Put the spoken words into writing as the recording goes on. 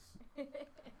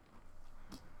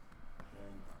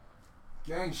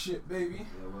Gang shit, baby. Yeah,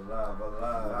 we're live. We're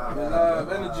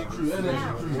live. Energy crew. Show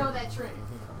that trick.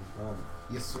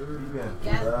 Yes, sir.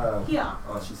 Yeah.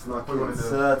 Oh, she snuck in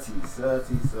 30.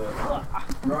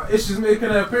 Right, Ish is making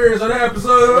an appearance on the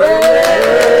episode.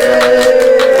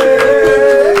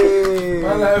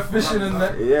 Man, like fishing and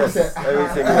that. Yes,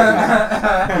 everything.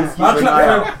 Man, clap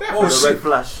for him. Oh, shit. Red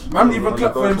flash. Man, even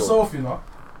clap for himself, you know.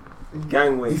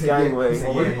 Gangway.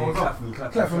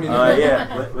 Clap for me.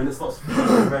 Yeah. When it stops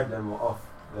red, then we're off.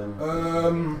 Then.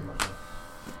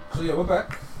 So yeah, we're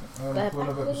back. We're For back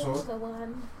another with episode. another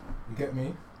one. You get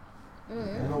me? You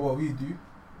know what we do?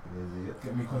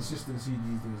 Get me consistency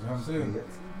these days. You know what I'm saying?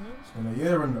 It's been a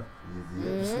year and that.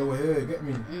 It's still here. You get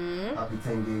me? Happy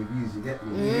 10 views. You get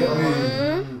me? You get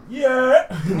me? Yeah.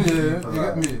 You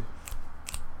get me?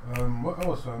 What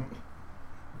else, fam?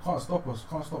 Can't stop us.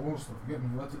 Can't stop, won't stop. You get me?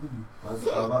 What to do?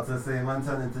 I'm about to say, man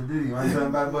turning to Diddy. Man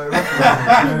turning bad boy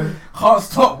rapper. Can't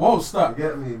stop, won't stop. You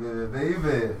get me, baby?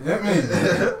 You get me?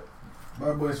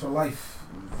 Bad boys for life.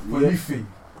 For Leafy.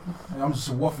 I'm just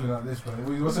waffling at this,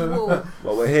 man. What's it? Well,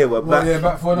 we're here. We're back. Yeah,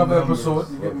 back for another episode.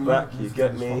 You get me? We're back. You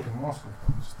get me?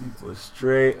 We're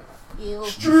straight.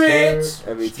 Straight.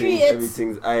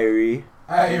 Everything's irie.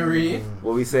 Irie.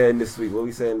 What we saying this week?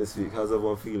 How's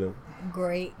everyone feeling?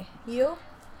 Great. You?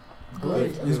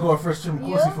 Good. He's got a fresh trim. Of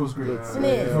course, he feels great. It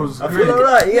feels I great. feel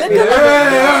alright. You get me?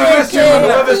 Fresh trim.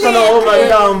 I'm just trying to hold my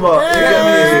down, but You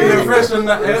get me? Fresh and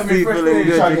that. You get me? Fresh feeling thing.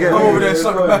 good. You get Come me? over there,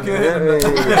 suck it back in your head.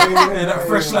 Yeah, that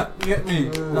fresh slap. You get me?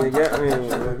 You get me? You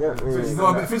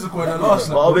got a bit physical in the last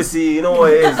slap. But obviously, you know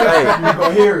what it is. Hey, You got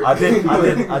to hear it.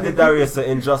 I did Darius an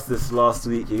injustice last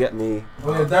week. You get me?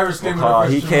 Well, yeah, Darius came with the fresh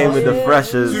He trim came last with the week.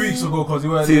 freshers 2 weeks ago, because he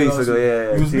weren't 2 there weeks last ago. week.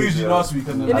 Yeah, He was 2 weeks bougie ago. last week,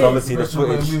 and then And obviously the fresh trim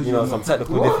footage, went you know, bougie. some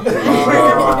technical difficulties.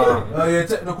 Yeah,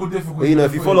 technical difficulties. But you know,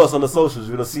 if you follow us on the socials,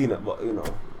 you would have seen it. But you know,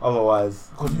 otherwise,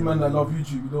 Because you men that love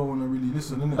YouTube, you don't want to really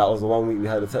listen, innit? that was the 1 week we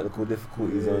had the technical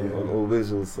difficulties on all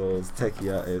visuals, so it's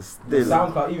techie out here. The Still,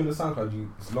 SoundCloud, even the SoundCloud,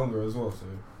 it's longer as well. So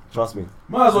trust me.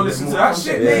 Might as well listen to that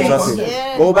shit, Yeah, mate. trust me.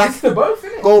 Yeah. Go back. it's the both,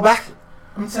 innit? Go back.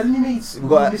 I'm telling you, mates. We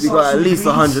got at least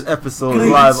 100 episodes Please.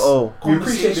 live. Oh, We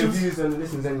appreciate the Conversations. views and the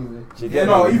listens anyway. do you Yeah, get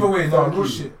no, me? either way, no, Thank real you.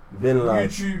 shit. Been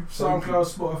live. YouTube, SoundCloud,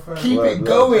 Spotify. Keep Word, it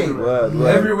going. Word.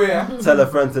 Everywhere. Tell a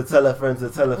friend to tell a friend to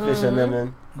tell a fish and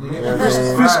lemon. Yeah.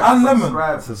 Fish and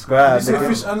lemon. Subscribe. Did you say nigga.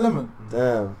 fish and lemon?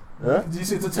 Damn. Huh? Did you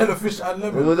say to tell a fish and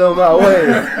lemon? It don't matter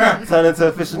what. Turn into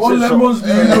a fish and What chip shop. lemons do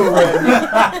you know?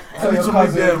 Tell your Tell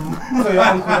cousin, them. tell your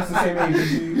uncle that's the same age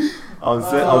as you. I'm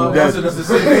Oh, dead. that's the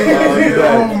same thing. dead.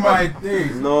 Oh my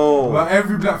days. No. But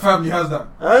every black family has that.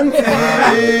 Auntie.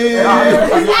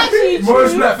 It's actually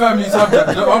Most true. black families have that.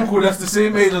 The uncle that's the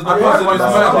same age as the cousin. yeah, is yeah.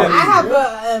 mad.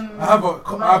 I have I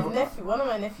have a nephew. One of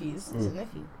my nephews. It's a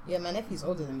nephew. Yeah, my nephew's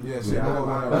older than me. Yeah, so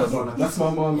That's my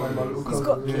mom, my little He's cousin.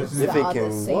 got Yeah, kids so that you're are the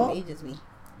thinking, same what? age as me.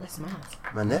 That's mad.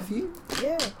 My nephew?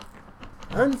 Yeah.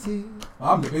 Auntie.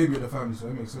 I'm the baby of the family, so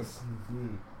it makes sense.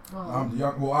 Oh. I'm the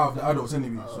young, well, out of the adults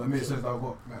anyway, so it makes sense that I've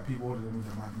got like people older than me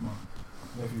that might be my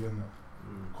nephew and that.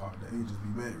 God, the ages be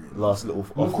varying. Last little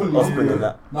Uncle, offspring yeah. of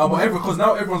that. No, but because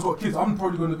now everyone's got kids, I'm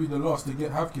probably going to be the last to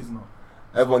have kids now.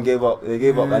 Everyone gave up. They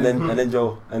gave up, and then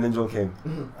Joe came.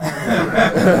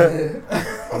 And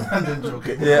then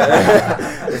joking.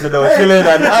 Yeah. They said they were chilling,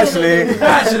 and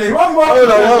Actually, one more. hold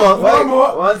on, One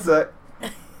more. one sec.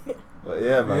 But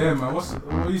yeah, man. Yeah, man. What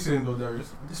are you saying though,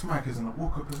 Darius? This mic is in a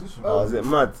awkward position. Oh, is it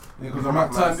mad? Yeah, because I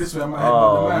might turn this way, I might head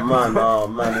Oh the mic. man,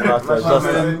 you might have to adjust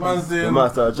that. Man's You doing. might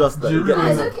have to adjust that. You get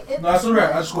It's me? okay. No, it's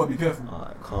alright. I just gotta be careful.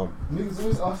 Alright, calm. Niggas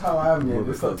always ask how I am, yeah.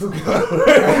 They start talking about I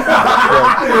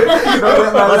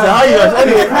said, how you guys?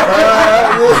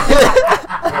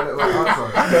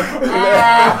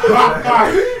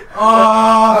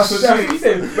 Oh so that's what you shit!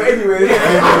 said. But anyway,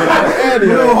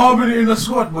 No harmony in the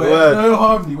squad, boy. Word. No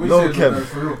harmony. What you No saying, Kev. Darius,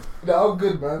 for real? no, I'm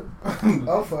good, man.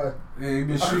 I'm fine. Yeah, you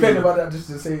been I shooting. complained about that just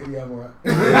to say, yeah, I'm alright.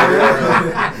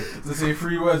 To say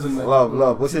 3 words and that.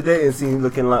 Love. What's your dating scene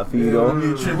looking like for you, though?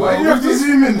 Why you have to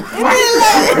zoom in? Zoom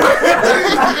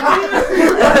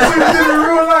in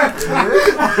real life.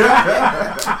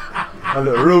 I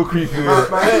look real creepy with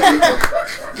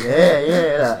it.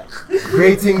 Yeah.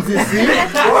 Great thing to see.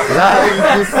 Live to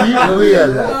see. Oh, yeah,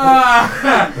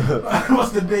 like.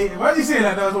 What's the date? Why do you say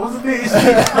that? What's the date?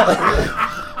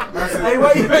 Hey,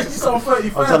 why you actually so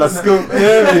 35? I'm trying to scoop.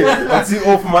 Yeah, I'm too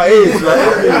old for my age.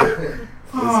 Like,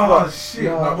 Oh shit!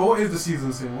 No. Nah, but what is the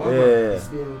season saying? What? yeah. It's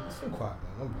been quiet,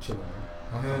 man. I'm chilling, man.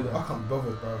 I can't be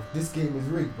bothered, bro. This game is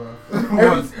rigged, bro.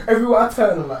 Everywhere I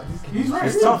turn, I'm like, this game He's right.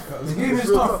 It's tough. The game is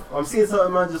real tough. I'm seeing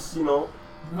certain man just, you know,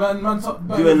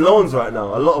 doing loans right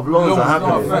now. A lot of loans are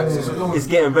happening. Facts, It's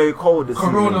getting very cold this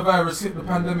season. Coronavirus hit the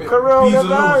pandemic.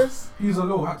 Coronavirus. He's a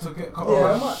low, had to get cut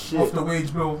off the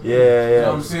wage bill. Yeah. You know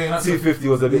what I'm saying? 250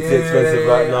 was a bit too expensive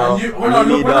right now. And when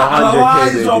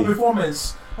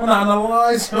I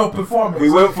analyse your performance, we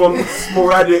went from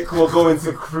sporadic or going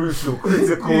to crucial,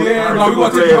 critical, we critical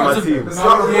got play in my team. It's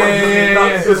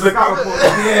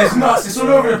nuts. It's all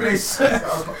over the place.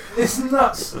 It's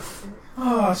nuts.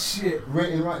 Oh shit.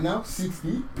 Rating right now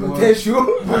 60. Potential.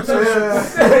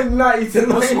 90 to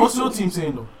 90. What's your team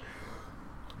saying though?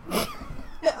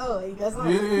 Oh, you guys know.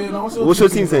 No, what's your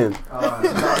team saying? I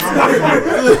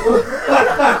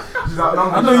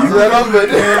know you.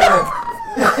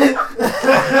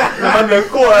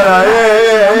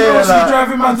 She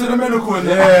driving man to the medical in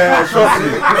there. Yeah, trust me.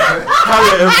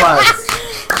 Carry advice.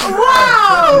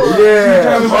 Wow! Yeah,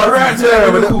 driving my rat to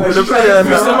the medical. with the player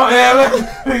Picks them up,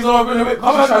 picks them up in the medical.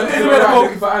 Come on,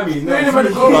 in the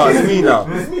medical. No, it's me now.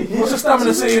 What's your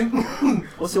stamina saying?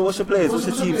 What's your players? What's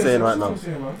your team saying right now?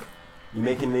 You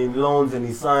making any loans, any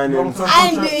signings? I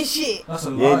ain't doing shit. That's a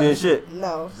lie. You ain't doing shit.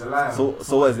 No. So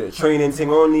what is it? Training thing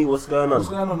only? What's going on?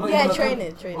 Yeah,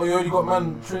 training. Oh, you already got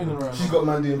man training right now. She's got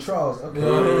man doing trials. Okay. Yeah,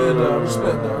 I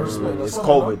respect that. It's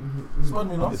COVID. It's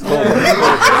funny, no? It's COVID.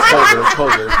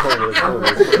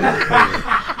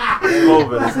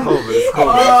 Oh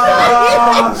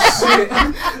shit!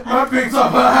 Man picked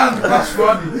up her hand. That's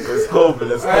funny. It's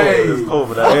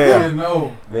COVID. Yeah.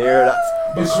 No. They hear that.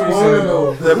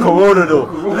 The corona though.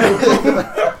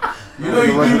 You do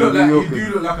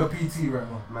look like a PT right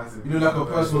now. You look like a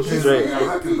personal trainer. Straight.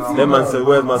 That man said,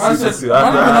 "Where's my super suit?"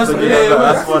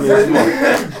 That's funny.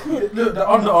 Look, the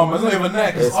underarm. It's not even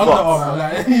neck. It's underarm.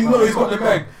 Like you know, he's got the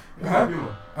bag.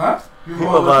 Huh?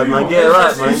 Man, get it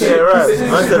right, man. Get it right.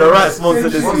 Man said the right sponsor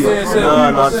this week.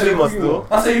 Nah, Puma still.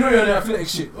 I say you know you're the athletic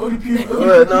shit. Only Puma. It's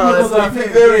the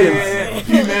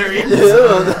variants.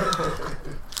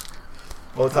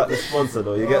 Hold tight the sponsor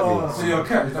though, you get me? So you're a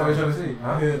cat, is that what you're trying to say? I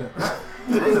hear that.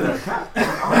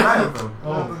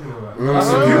 That's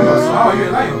a Puma, so how are you a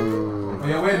lion? Oh,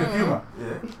 you're wearing a Puma?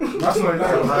 Yeah. That's not a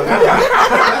lion.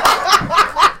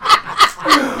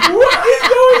 What is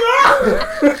going on?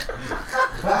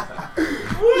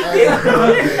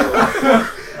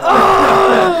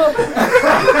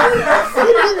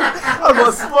 I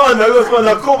got spun, I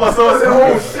caught myself, I said,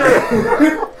 oh shit!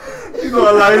 He's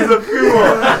not lying, he's a Puma.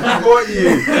 Got you.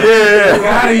 Yeah.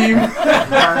 Got him.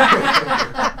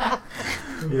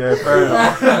 Yeah, fair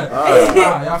enough. Alright. You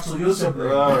have to use your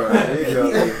brain. Alright, there you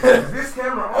go. This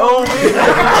camera. Oh,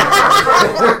 yeah.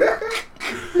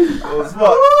 I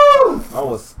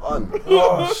was fun.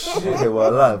 Oh shit. Okay, we're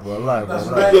alive. That's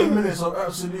 90 minutes of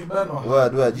absolute banter.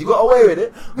 Word. You got away with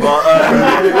it. But,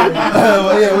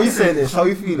 yeah, what you saying this? How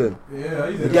you feeling? Yeah,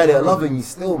 you get it, loving you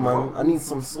still, man. I need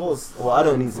some sauce. Well, I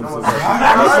don't need some sauce.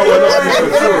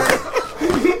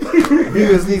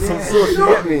 Viewers need some sauce, you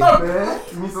get me? You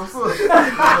need some sauce.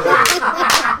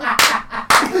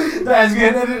 That's gonna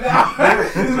edit it out.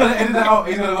 He's gonna edit that out.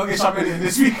 He's gonna go get some editing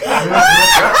this week.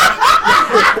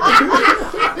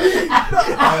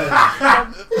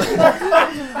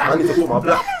 I need to put my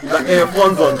black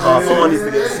AF1s on, cause someone needs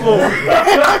to get smoked.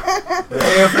 The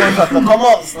AF1s have to come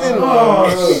out still.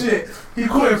 Oh shit. He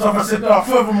caught himself and said, no,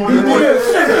 furthermore, he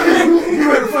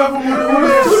went furthermore than all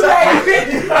this.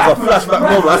 A flashback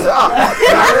moment, I said,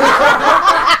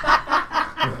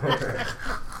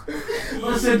 I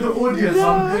said, the audience,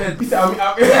 I'm dead. He said, I'm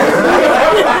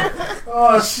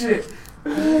oh shit.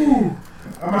 Ooh.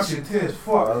 I'm actually in tears,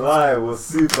 fuck. Alive, we're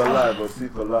super live.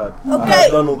 Okay.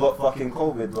 Donald got fucking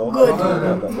COVID, bro. Good.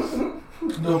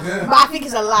 Okay. But I think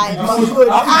it's a lie. But good.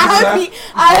 I hope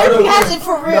he has it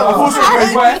for real. Also,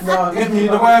 his wife. Get me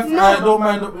the wife. I don't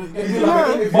mind. But him,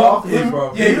 yeah,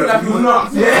 you look like he was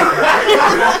not. Yeah.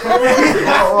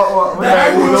 That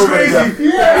angle was crazy.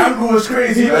 That angle was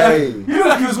crazy. You look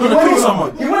like he was gonna kill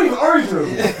someone. He wasn't even orange though.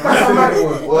 That's how mad it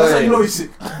was. That's how you know he's sick.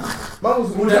 Man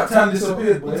was all that time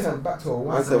disappeared. He turned back to a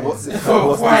white. I said, what's it?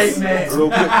 White man.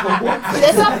 Real quick.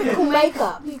 There's something called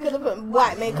makeup. You could have put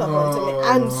white makeup onto me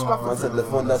and scruff I it. said, the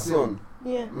Fondation.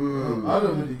 Yeah. I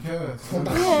don't really care.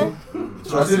 Yeah.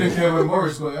 I didn't care when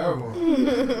Morris got it ever.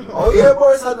 Oh yeah,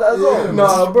 Boris had that as well.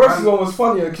 Nah, Boris' one was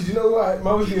funnier because you know what?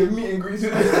 Man was doing meet and greets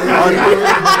with I said,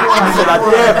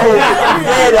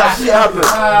 that shit happened.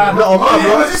 Not on my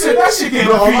block. You said that shit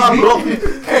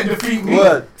can't defeat me.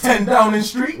 Word. 10 Downing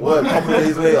Street. Word, couple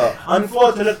days later.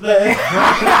 Unfortunately.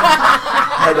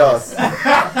 Head ass.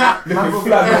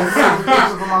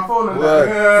 on my phone and Word.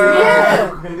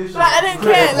 Yeah. Like, I don't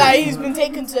care. Like, he's been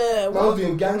taken to. I was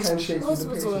doing gang handshakes with the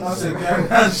patient. I said, gang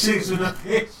handshakes with the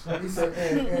patient. He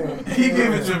said, He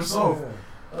gave it to himself.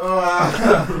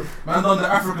 Man on the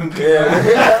African kick.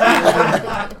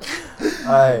 Yeah.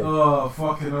 Aye. Oh,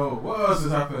 fucking hell. What else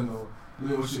has happened though?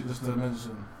 Little shit just to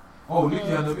mention. Oh, Nikki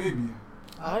had a baby.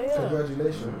 Oh, yeah.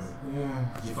 Congratulations. Yeah.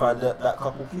 Did you find that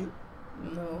couple cute?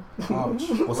 No. Ouch.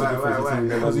 What's the difference between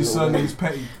them? Because his surname's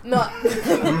Petty. No.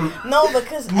 No,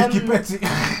 because Nicky Petty.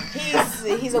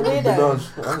 he's a weirdo.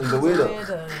 He's a weirdo.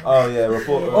 Oh yeah,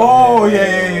 reporter. Oh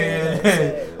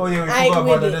yeah. Oh yeah, we I forgot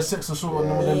agree about with the it. sex assault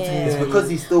and all them Yeah. things. It's because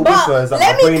he's still with her. But It's like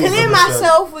let my me brain is clear on the show.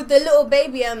 myself with the little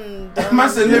baby and. Man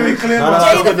said, let me clear No, no,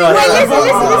 myself. no, no, Wait, no,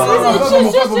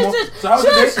 listen. So how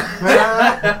did Shush. they?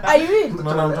 Are you in? No,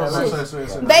 sorry.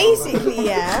 Basically,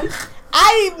 yeah.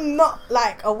 I'm not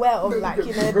like aware of like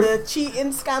the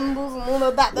cheating scandals and all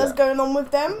of that that's going on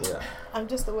with them. Yeah. I'm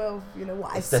just aware of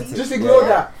what I Aesthetic. see. Just ignore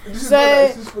that. Just So- ignore that.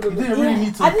 It's just for You the didn't really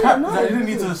need to I didn't cap. know. Like, you didn't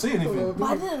need to say anything. But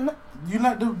I didn't know. You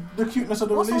like the cuteness of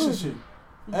the What's wrong with relationship.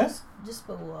 Eh? Just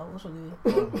spell what's wrong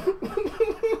with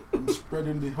you? I'm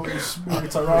spreading the Holy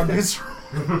Spirit around this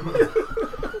room.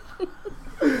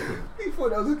 He thought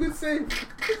that was a good saying. Just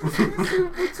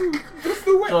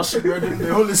the wet. Just spreading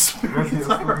the Holy Spirit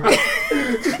around.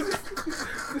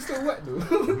 It's still wet though.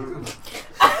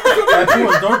 Hey, come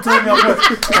on, don't tell me I'm wet.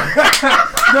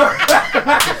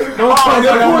 Don't tell me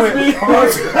I'm wet.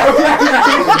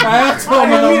 I told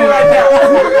me I'm wet.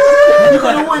 You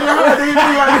got to win your hand.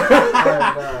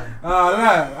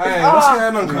 Hey, what's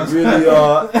going on, We cuz? really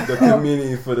are the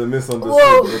community for the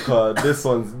misunderstood because this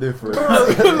one's different.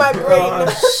 My brain,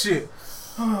 Oh, shit.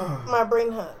 my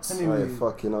brain hurts. Anyway, Right,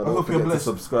 fucking hell, I don't hope you're forget to blessed.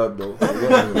 subscribe though.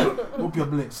 hope you're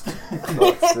blessed. So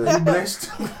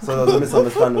Blessed. there was a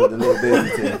misunderstanding with the little baby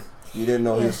thing. You didn't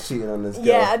know he was cheating on this girl,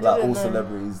 Yeah, I like didn't all know.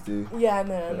 celebrities do. Yeah, I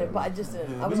know, but I just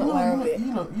didn't. I But wasn't aware of it. You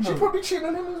She know. probably cheated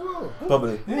on him as well.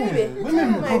 Probably. Maybe.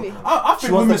 Women, Maybe. I She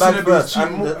think wants women the bad celebrities first cheat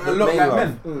and more, the a lot main like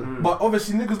one. men. But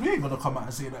obviously niggas, we ain't gonna come out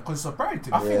and say that because it's a pride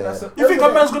thing. I think Yeah. that's a. You think a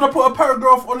man's gonna put a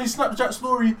paragraph on his Snapchat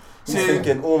story He's saying,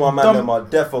 thinking all my man dumb- them are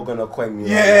defo gonna coin me.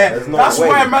 yeah, There's no that's way.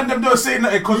 why man them don't say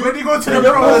nothing because when you go to the Don't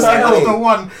bro and push say that that's out. the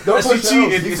one Don't that she push that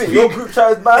cheated, You it's think your peak. group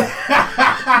chat is bad?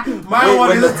 My one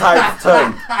when the is tides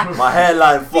turn, my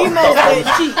hairline fucked Females up. don't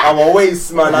cheat. I'm a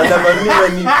waste man. I never knew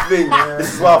anything. This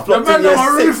is why I the flopped man in them year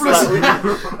are 6. ruthless.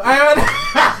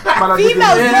 Like,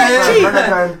 Females don't cheat.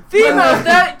 Cheat. Females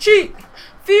don't cheat.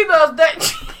 Females don't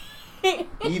cheat.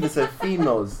 he even said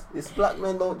females. It's black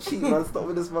men don't cheat, man. Stop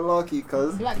with this malarkey,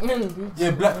 cuz. Black men do. Yeah,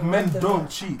 black men don't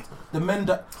cheat. The men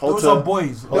that Hold those to- are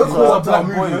boys. hold Those to- are black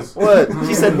boys. Word.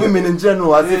 She said women in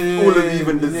general, as if all of you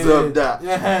even deserve that.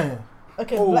 Yeah.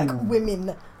 Okay, Oh. black women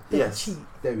don't Yes. cheat.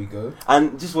 There we go.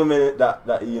 And just women that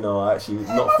you know are actually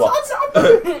not I'm fucked. not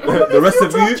The rest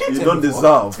of I've you, cheated you don't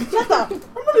before. deserve. Shut up.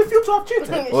 I'm not a few to have cheated.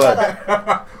 Shut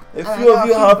up. A I few know of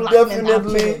you a few have black men that have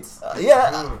definitely,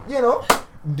 cheated. you know,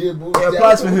 Dibble, it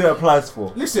applies for who it applies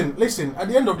for. Listen. At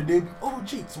the end of the day, all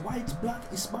cheats. White, black,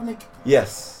 Hispanic.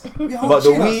 Yes, We all but the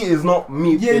cheaters. we is not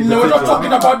me. Yeah, no, we're not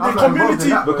talking about the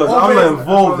community. because Oh, I'm wait. not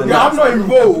involved in Yeah, that. I'm not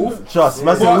involved. Trust,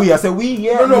 man. I said But- we. I said we.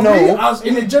 Yeah, No, we no. as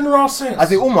in a general sense. I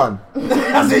said woman.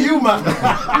 As a human.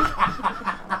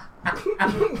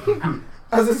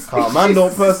 As a Man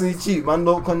don't personally cheat. Man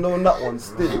don't condone that one.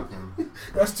 Still,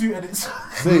 That's 2 edits.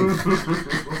 see,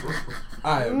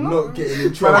 I am not getting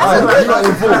in trouble. you're not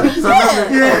involved. I'm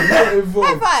not High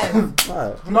involved. five.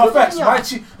 Right. No facts. Yeah. Why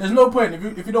cheat? There's no point if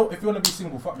you want to be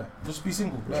single. Fuck that. Just be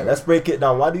single. Yeah, let's break it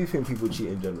down. Why do you think people cheat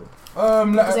in general?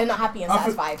 Because they're Like, not happy and I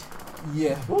feel- satisfied.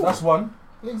 yeah, that's one.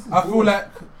 I feel like,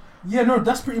 yeah, no,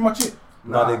 that's pretty much it.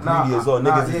 Nah, they're greedy as well.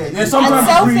 Niggas is Yeah, sometimes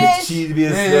And greed. selfish. cheating.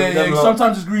 Yeah.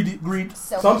 Sometimes it's greed.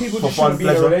 Some people For just fun shouldn't be in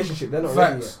a pleasure. relationship. They're not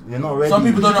ready yet. Facts. You're not ready. Some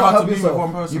people don't know You how to can't be with help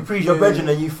one person. You preach your Yeah. brethren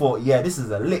and you thought, yeah, this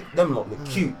is a lick. Them lot look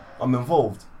cute. I'm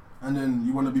involved. And then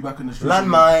you want to be back in the street.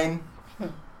 Landmine.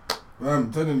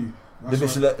 I'm telling you. The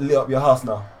bitch lit up your house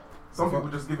now. Some people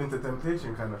just give into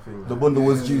temptation kind of thing. The bundle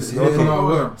was juicy. Yeah, Okay. no,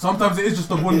 word. Sometimes it is just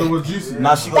the one that was juicy.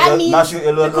 Now she That got your, means now she got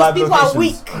your because live people are locations.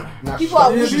 weak. Nah, People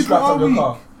are Yeah, weak. She people strapped are up your weak.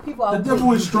 car. People are The weak.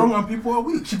 devil is strong and people are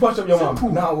weak. She punched up your Simple.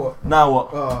 mum. Now what? Now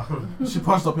what? She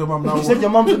punched up your mum now. You said your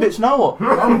mum's a bitch. Now what?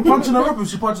 I'm punching her up if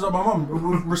she punches up my mum.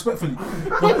 Respectfully.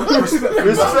 Respectfully.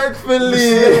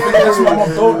 Respectfully. That's my mum.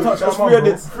 Don't touch That's my free mum.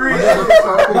 edits. Free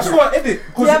That's what I edit.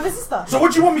 Do you have a sister? So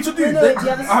what do you want me to do? No, do you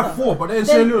have a I have sister? 4, but they're in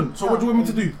Then- Sierra Leone. So what do you want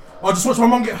me to do? Or just watch my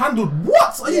mum get handled?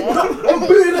 What? Are you, I'm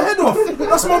booting her head off.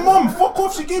 That's my mum. Fuck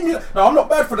off. She gave me. No, I'm not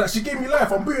bad for that. She gave me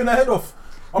life. I'm booting her head off.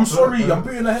 I'm sorry. I'm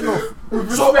booting her head off.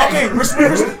 So okay,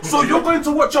 respect. So you're going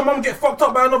to watch your mum get fucked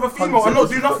up by another female and not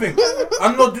do nothing,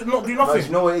 and not do But nothing.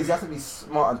 you know what it is? You have to be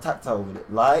smart and tactile with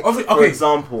it. Like, Okay. for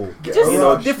example,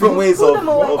 Just different ways pull of. them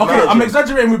away. of Okay, I'm managing.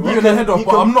 exaggerating with beating You her can- head off, you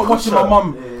but can I'm not push watching my her.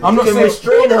 mum. I'm You not can saying.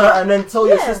 restrain her and then tell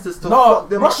your Yeah. sisters to No, fuck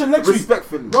them Russian up next week.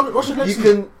 respectfully. Russian next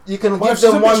You can But give if she's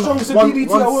a them bit strong, it's a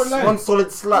DDT, I won't lie. one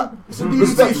solid slap. It's a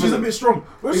DDT, she's a bit strong.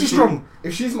 Where's she strong?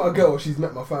 If she's my girl, she's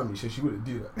met my family, so she wouldn't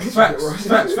do that.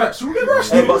 Facts. She'll get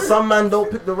rushed. Hey, but some man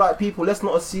don't pick the right people. Let's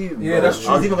not assume. Yeah, bro. that's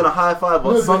I was true. even gonna high five,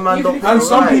 but No, some but man even don't if- pick And the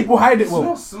some right. people hide it It's well.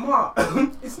 not smart.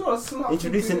 It's not a smart.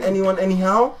 Introducing anyone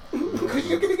anyhow Because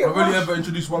you're gonna I've get only rushed. ever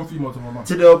introduced one female to my mum.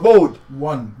 to the abode.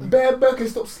 One. Bare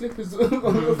Birkenstock slippers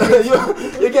on your face.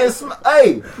 you're getting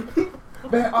hey.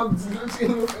 Bare Uggs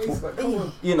in your face. Like, come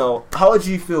on. You know, how would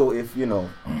you feel if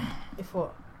If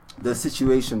what? the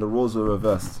situation, the roles were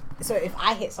reversed? So if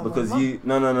I hit someone, Because mum, you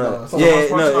no. No, Yeah, Someone's no.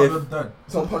 punching If up your dad.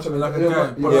 Someone punch him Like a yeah, guy,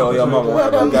 yeah, but- yeah, or your mum, Well,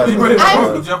 or no, guys. You got it,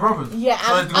 I'm- do you have brothers? yeah,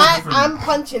 So it's different. I'm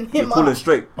punching You him pull it up.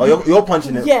 straight. Oh, you're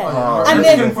punching it. Yeah. Ah, And I'm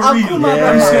then skin for I'll real. call my Yeah.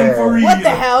 I'm mum. skin for real. What the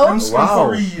hell? I'm skin Wow.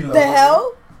 for real. The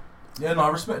hell? Yeah, no, I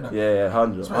respect that. Yeah,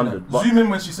 100, Respect 100. that. But, Zoom in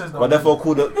when she says that. but therefore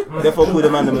call the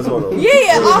man them as well. Though.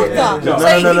 Yeah, after. yeah. So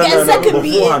if you get a second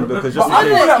beating. beforehand, because just But I in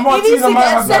feel case. like He needs Martina to might get a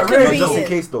have that second range. But just in beating.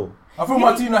 case though. I feel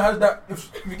Martina has that. If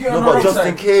you get No, on but the just wrong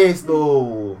in side. case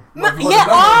though. Yeah,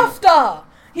 after.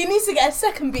 He needs to get a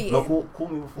second beating. No, call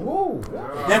me before. Whoa.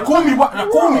 Yeah, call me. What?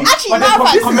 Call me. Actually, but no, then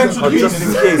but this commence But with the just in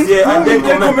beating. case, yeah, and then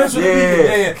Then comment. commence with the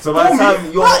beating. Yeah. So by the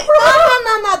time you're No.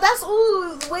 That's all Yeah,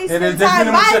 wasting there's time.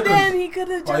 definitely By seconds. then, he could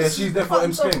have just. Oh yeah, she's there for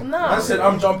him fucked up. skin. No. I said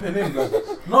I'm jumping in. Like.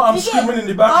 No, I'm You get screaming in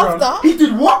the background. After. He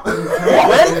did what? I'm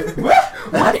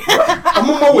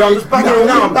on my way. I'm just banging it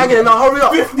now. I'm banging it now. Hurry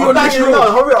up. 50 I'm on banging this it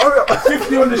now. road. Hurry up.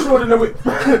 50 on this road in the whip.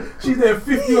 She's there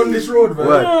 50 on this road, man.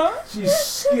 Right. She's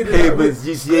skidding. Hey, but it's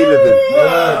GTA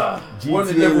living. One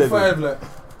at GTA level living. 5, like.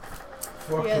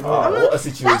 Fucking Yeah, hell. Ah, I'm what not- a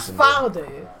situation. That's foul,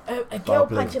 though. A girl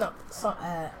play. punching up.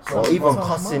 Or even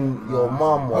cussing your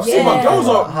mum. Or I've seen my Yeah. girls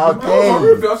up. How The girls are dare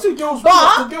ruthless. I've seen girls But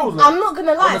talk to girls. Like. I'm not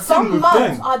gonna On lie, the some team with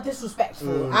mums them. are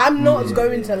disrespectful. I'm not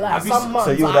going to lie. Have you Some seen- mums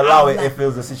So you would are allow it like- if it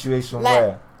was a situation like,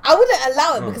 where. I wouldn't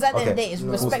allow it because at the end of the okay. day, it's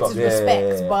Full respect stop. is Yeah,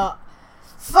 respect. yeah. But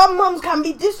some mums can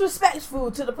be disrespectful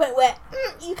to the point where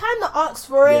you kind of asked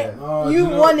for it, Oh, you you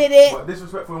know- wanted it, But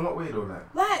disrespectful in what way though?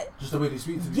 like Just the way they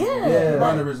speak to Yeah. people. Yeah.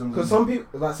 Mannerisms. Because some people,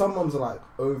 like some mums are like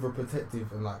overprotective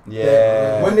and like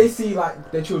Yeah. when they see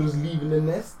like their children's leaving the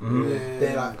nest, Mhm.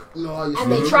 they're like, no, you're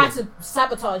and they try to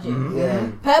sabotage it Mhm. Yeah.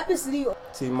 purposely.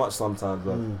 Too much sometimes,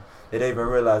 bro. They don't even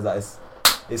realize that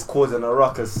it's causing a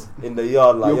ruckus in the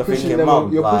yard. Like you're pushing thinking, them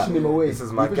mum, you're like, pushing him away. this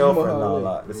is my You're pushing him girlfriend now. away.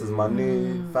 Like this is my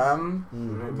new fam.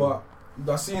 But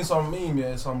I seen some meme,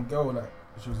 yeah, some girl like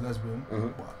she was lesbian,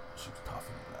 Mhm. but she was tough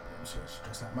and like she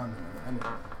dressed like man, innit?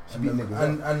 She beat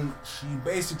niggas and she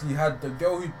basically had the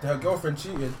girl who her girlfriend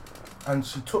cheated, and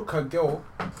she took her girl.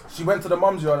 She went to the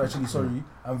mum's yard actually, sorry,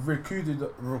 and recruited.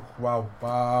 Wow.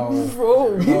 Oh,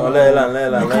 Bro. We do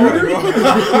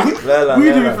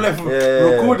it left.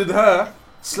 Yeah. Recorded her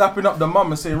slapping up the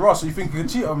mum and saying, "Ross, you think you can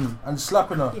cheat on me?" And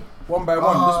slapping her one by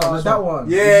one. This one, this that one. one.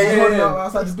 Yeah.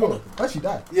 Outside the door. Why she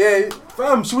died? Yeah,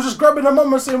 fam. She was just grabbing her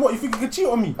mum and saying, "What, you think you can cheat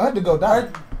on me?" I had the girl die.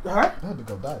 Huh? I had the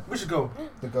girl die. Which go?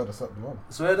 The girl that sucked the mum.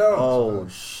 Swear down. Oh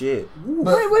shit!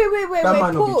 But Wait, that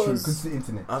might not be true pause. because it's the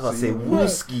internet. I was gonna So say you-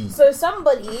 wooski. So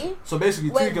somebody So basically,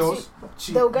 two went girls.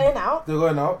 they were going out. They're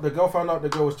going out. The girl found out the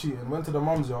girl was cheating. Went to the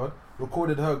mum's yard.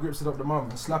 Recorded her gripsing up the mum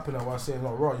and slapping her while saying,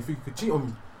 "Oh, Rod, you think you could cheat on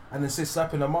me?" And then say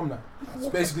slapping her mum like. It's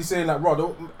basically saying like, "Rod,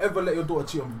 don't ever let your daughter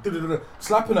cheat on me." Da-da-da-da.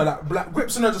 Slapping her like, black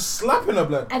gripsing her, just slapping her,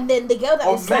 blood. And then the girl that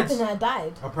Oh, was slapping meds. her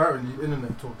died. Apparently,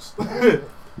 internet talks.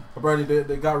 Apparently,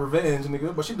 they got revenge,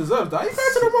 nigga. But she deserves that. You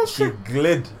fair to the mum? She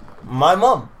glid. My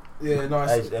mum. Yeah, no,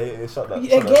 Hey, it's hey, shut that.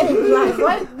 Again, like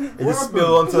what? It just What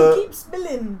spilled You onto. keep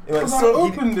spilling. It went Because I sunk.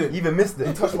 opened it. You even missed it.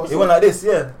 You touched my It went like this,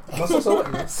 yeah. My socks are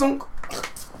wet. Sunk.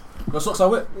 the socks are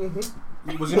wet.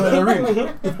 Was you not in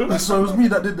the ring? So it was me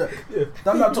that did that.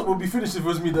 That laptop would be finished if it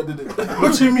was me that did it.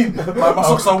 What do you mean? My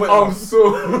socks are wet. I'm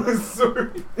so sorry.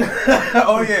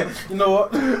 Oh yeah. You know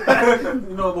what?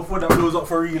 You know what? Before that blows up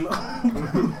for real.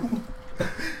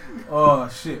 Oh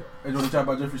shit. Hey, do you want to chat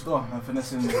about Jeffree Star and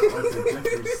finessing?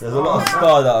 There's a lot of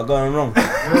stars that are going wrong.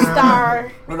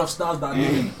 Star. A lot of stars that are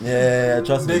leaving. Yeah,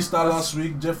 trust me. They star last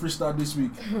week. Jeffree Star this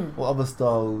week. What other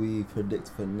star will we predict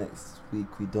for next week?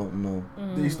 We don't know.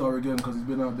 They star again because he's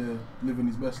been out there living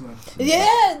his best life.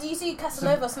 Yeah, do you see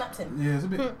Casanova snapped him? Yeah, it's a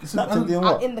bit. It's Snapped a, him doing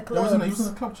Out what? in the He club. was in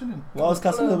the club chilling. Why was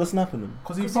Casanova snapping him?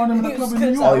 Because he found him in the He club was in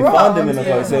New close Oh, York. he found him in the Yeah.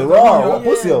 car. He said, "Wow, what Yeah.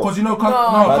 pussy yo?" Because you know, No.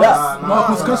 Like that?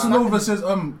 because Casanova says,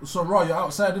 so Raw, you're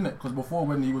outside, innit? Because before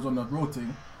when he was on the road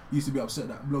thing, he used to be upset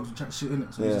that blogs would chat shit in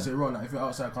it. So he used to say, "Right, like if you're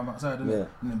outside, come outside," innit? Yeah.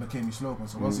 And then became his slogan.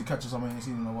 So once he catches someone he ain't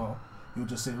seen in a while, he'll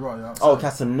just say, "Right, you're outside." Oh,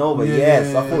 Casanova, Yeah,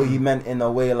 yes. yeah, I thought he meant in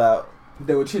a way like.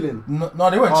 They were chilling. No,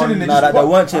 they weren't chilling. They No, just they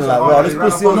weren't chilling like, bro, this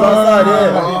pussy was outside,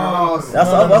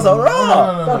 yeah. That's a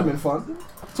raw. That'd have been fun.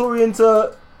 Tory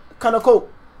into kind of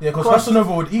coke. Yeah, because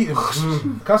Casanova would eat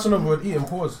him. Casanova would eat him.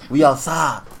 Pause. We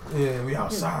outside. Yeah, we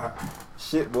outside.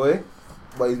 Shit, boy.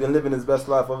 But he's been living his best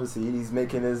life, obviously. He's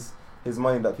making his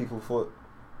money that people thought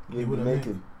he would be wouldn't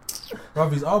making.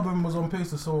 Bruv, his album was on pace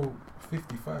to sell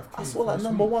 55k. I saw like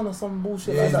number one or some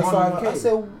bullshit Yeah, like that. he's So won- I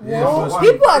said, what? Yeah, but-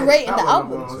 People are rating the That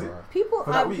albums. was it? People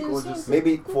For that have week been or saying just-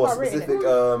 Maybe people for a are rating it.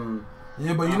 specific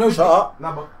Yeah, but you know, shut up.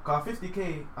 Nah, but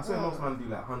 50k, I saw most man do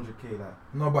like 100k.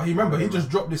 Like, no, but he just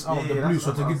dropped this out of the Yeah, blue. that's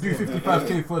So to what I do was saying.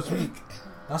 55k first week,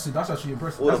 that's actually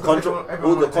impressive. All the That's 'cause everyone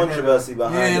all the went ahead. controversy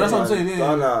behind Yeah, it. that's what I'm man. saying, yeah,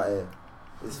 Done yeah. out here.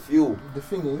 It's fuel. The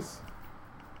thing is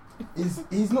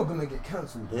he's not gonna get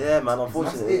cancelled. Yeah, man, That's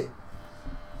unfortunately. it.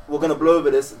 We're gonna blow over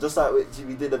this, just like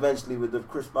we did eventually with the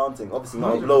Chris Brown thing. Obviously not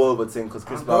a Right. blow over thing, because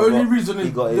Chris The Brown only got- reason he is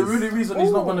got the his- only reason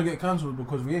he's not gonna get cancelled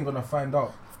because we ain't gonna find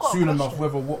out got a soon enough question.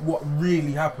 whether what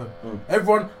really happened. Mm.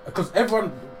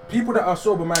 Everyone, people that are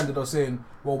sober minded are saying,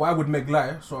 well, why would Meg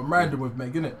lie? So I'm riding with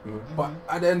Meg, innit? But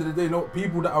at the end of the day, no,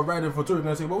 people that are riding for Tory are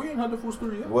gonna say, well, we ain't had the full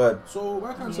story yet. Word. So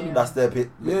why cancel it? That's their bit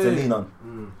Yeah. to lean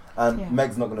on. And Yeah.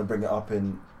 Meg's not gonna bring it up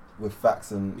with facts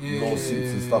and Yeah.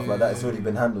 lawsuits and stuff like that. It's already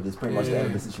been handled. It's pretty much the end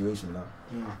of the situation now.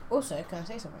 Also, can I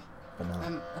say something? But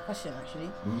now. A question actually.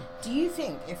 Mm. Do you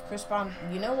think if Chris Brown,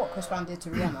 you know what Chris Brown did to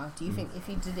Rihanna? Do you think if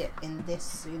he did it in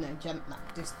this,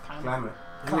 like this time, climate.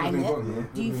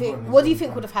 climate, do you think? What do you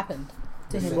think would have happened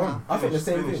to him now? I think the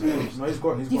same thing. No, he's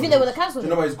gone. Do you think they would have cancelled Do you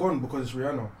know him? why he's gone? Because it's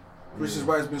Rihanna. Which is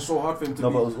why it's been so hard for him to No,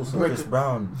 be. but it was also break- Chris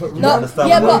Brown. But You No, understand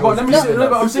yeah, what but- let me no. say, no,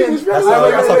 but I'm saying That's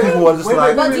how people were just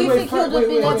like. But do you think he would have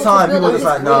been able What to time? build People on just his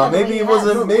like, nah, career maybe the way it he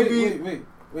wasn't- has? maybe-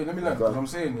 Wait, let me learn. Go on. Because I'm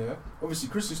saying, yeah, obviously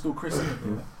Chris is still Chris, isn't it?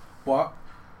 Yeah? But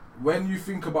when you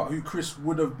think about who Chris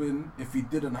would have been if he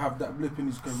didn't have that blip in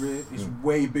his career, it's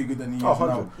way bigger than he is now.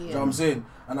 100. Do you know what I'm saying?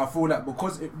 And I feel like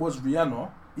because it was Rihanna,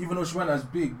 even though she wasn't as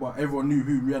big, but everyone knew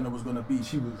who Rihanna was gonna be.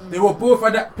 She was. They were both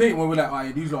at that point where we're like,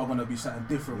 alright, these lot are gonna be something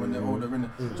different when they're older, innit?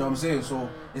 Do you know what I'm saying? So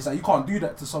it's like you can't do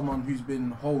that to someone who's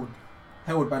been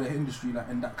held by the industry like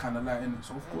in that kind of light, innit?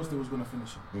 So of course they was gonna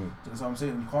finish it. Do you know what I'm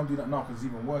saying? You can't do that now because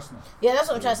it's even worse now. Yeah, that's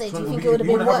what I'm trying to say. Do you So think it would have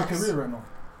he been wouldn't have a worse? career right now.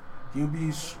 He'll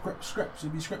be scraps.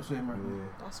 He'll be scraps for him right now.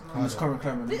 That's In this current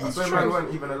climate. This He's is So scraps. man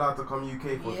weren't even allowed to come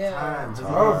UK for Yeah. time.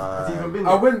 Ah. Has he even been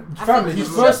I there? went I family. think His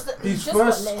he's first just- he's just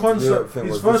got concert. Europe thing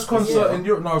His was first this concert year. in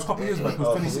Europe. No, it was a couple of years back. It was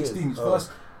Oh, 2016. His oh.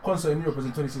 first concert in Europe was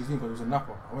in 2016 because it was in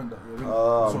Napa. I went that year.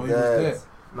 Oh, so he was dead. there.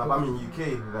 No, but I mean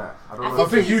UK. That I don't I know.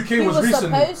 think he- UK he was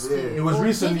recently. supposed to, Yeah. It was or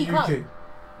recently did he come? UK.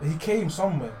 He came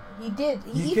somewhere. He did.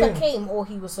 He He either came. came or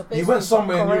he was supposed He to. went for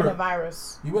somewhere in Europe.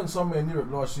 coronavirus. He went somewhere in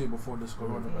Europe last year before this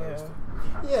coronavirus thing.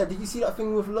 Yeah, did you see that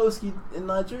thing with Lowski in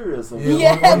Nigeria or something?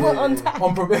 Yeah, on- but on time.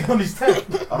 On probation on his tape.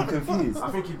 I'm confused. I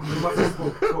think he must have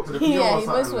spoke to the PO Yeah, or he something.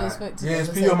 most like. spoke to Yeah, his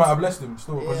them PO might have blessed him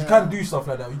still because Yeah. you can't do stuff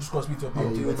like that. You just gotta speak to a PO.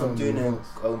 I'm doing an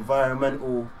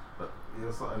environmental.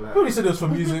 Yeah, something like. He only said it was for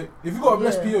music. If you got a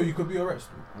blessed Yeah. PO, you could be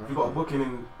arrested. If you got a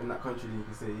booking in that country, you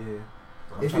can say yeah.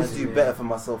 I'm If Trying trying to do yeah. better for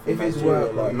myself. in If it's Nigeria,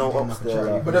 work, like you no do ops like a there.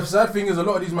 charity. Like, But the sad thing is, a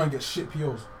lot of these men get shit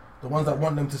POs. The ones that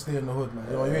want them to stay in the hood, like,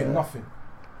 yo, you ain't Yeah. nothing.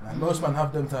 Like, most men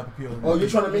have them type of POs. Oh, you're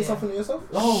trying to make Yeah. something of yourself?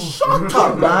 Oh, shut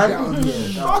up, man.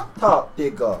 Shut up,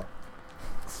 digger.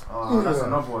 Oh, that's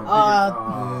another one.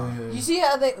 yeah. You see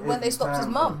how they when they Every stopped his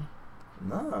time, mum?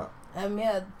 Nah.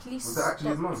 Yeah, police. Was that actually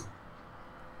his stopped- mum?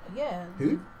 Yeah.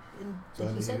 Who?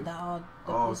 He said that.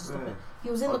 The Oh, police stopped fair. him. He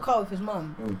was in the car with his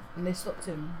mum, Mm. and they stopped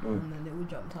him, Mm. and then they all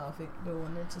jumped out. I think they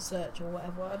wanted to search or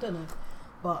whatever. I don't know,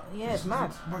 but yeah, it's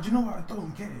mad. But you know what? I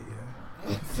don't get it,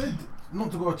 yeah? Fed,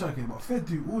 not to go attacking, but Fed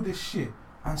do all this shit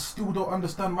and still don't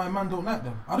understand why man don't like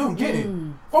them. I don't get it.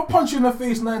 If I punch you in the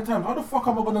face 9 times, how the fuck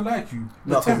am I gonna like you?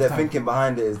 The No, because 10th their time? thinking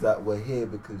behind it is that we're here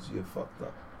because you're fucked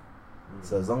up.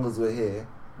 So as long as we're here,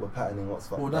 we're patterning what's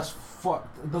fucked Well, up. that's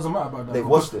fucked. It doesn't matter about that. They've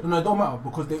because- watched it. No, it don't matter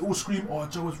because they all scream, "Oh,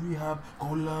 Joe's rehab. Go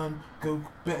learn. Go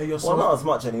better yourself." Well, not as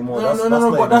much anymore. No, that's, no, that's no,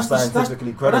 not but even that's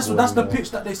scientifically but credible that's the anymore.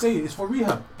 pitch that they say. It's for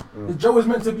rehab. Mm. Joe is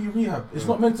meant to be rehab. It's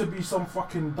not meant to be some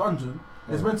fucking dungeon.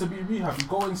 It's meant to be rehab. You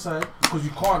go inside because you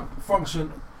can't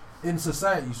function in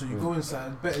society. So you go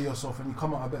inside, better yourself, and you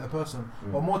come out a better person.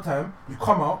 But more time, you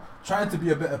come out trying to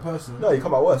be a better person. No, you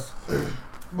come out worse.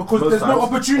 Because Most there's no times,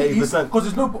 opportunities. 80%. Because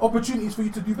there's no opportunities for you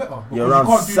to do better. Because You're you around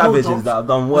can't do no savages jobs. that have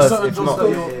done There's worse, certain if jobs not. that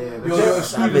Yeah, you're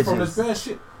excluded from savages. this bare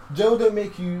shit. Jail don't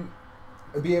make you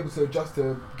be able to adjust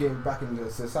to getting back into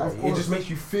society. Of It course. just makes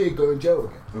you fear going jail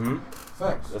again. Mm-hmm.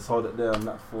 Facts. Let's hold it there on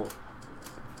that thought.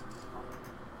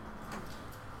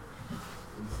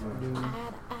 What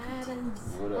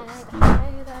up, Ski?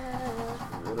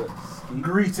 What up, Ski?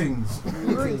 Greetings.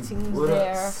 Greetings What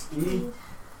there. up, Ski?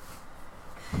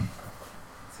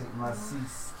 Take my seat,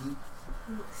 Ski.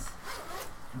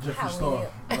 Jeffree How Star. are you?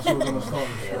 That's what we're gonna start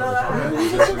with.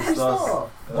 Jeffree Star. What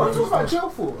are you talking about jail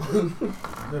for?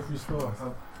 Jeffree Star.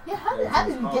 Yeah, how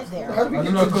did we get there? How did I we don't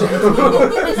get know to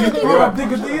because you brought up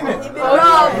Digga D, innit? Oh,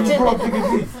 You brought up Digga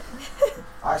D.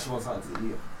 I actually want something to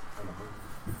eat.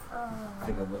 I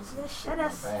think I've got some.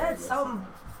 That's some.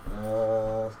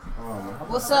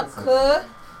 What's up, Kerr?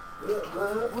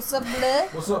 What's up, Blur?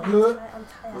 What's up, Lou?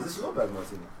 Was this your bag,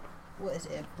 Martina? What is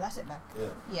it? A plastic bag? Yeah.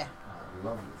 Yeah.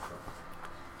 Lovely stuff.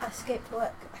 I escaped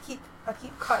work. I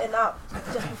keep cutting out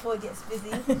just before it gets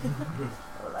busy.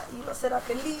 I'm like, you lot said I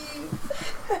can leave.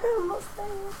 I'm not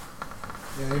staying.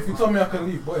 Yeah, if you told me I can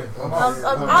leave, boy. I'm out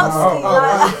still.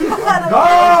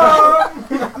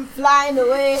 I'm flying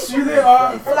away. See you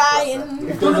later. Flying.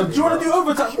 Do you want to do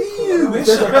overtime? You, bitch.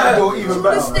 Even I'm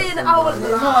gonna stay an hour.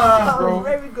 Nah, bro.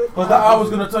 Very good. Because that hour's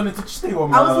going to turn into stay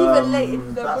one, I man. was even late in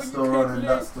the That's still running,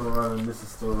 that's still running, this is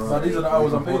still running. So these are the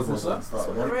hours I'm paid for, sir?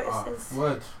 Whatever it says.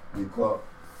 Word. We've got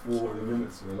 40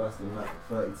 minutes, we're lasting like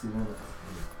 32 minutes.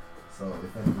 So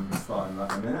if anything, we start in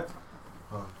like a minute.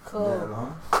 Cool.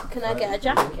 Yeah, Can I get a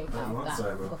jacket out of that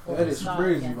Sorry, bro. before The we edit's start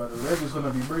brazy, again? but the edit's going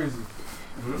to be brazy.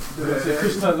 They say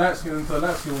Chris turned light skin into a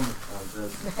light skin woman.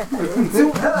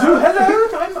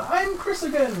 I'm Chris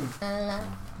again.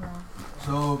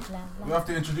 So, we have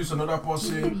to introduce another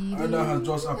person. Ella has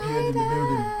just appeared in the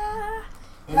building.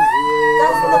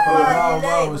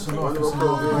 Wow, it's enough. It's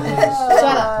enough.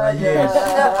 Shut up.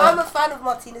 Yes. I'm a fan of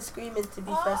Martina screaming, to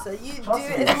be fair, so you do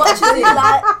it as much as you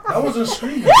like. I wasn't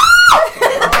screaming.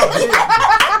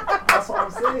 That's what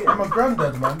I'm saying. I'm a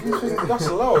granddad, man. That's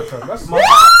loud, man. That's my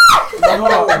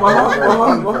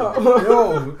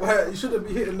Yo, you shouldn't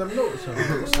be hitting them notes, man.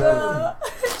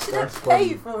 Should I pay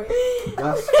you for it?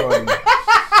 That's funny.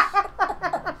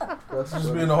 It's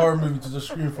just being a horror movie to just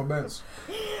scream for bands.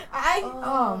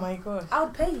 Oh my god. I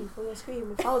would pay you for your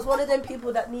scream. If I was one of them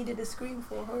people that needed a scream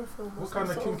for a horror film. or What kind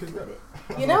of some kink sort is that? it.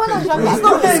 You know when I was young, it's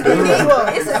not the scream.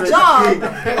 It's a job.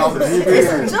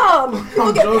 It's a job.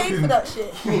 People get paid for that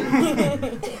shit.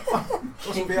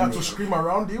 Just be able to scream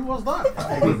around you. What's that?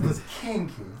 It's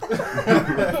kinky.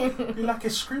 You like a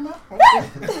screamer?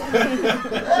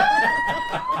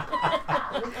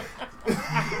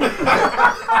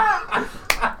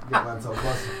 Get man to a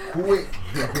bus quick.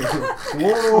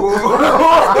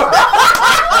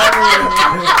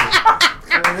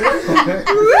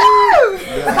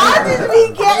 How did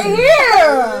we get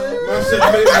here? Man said,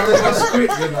 make my bus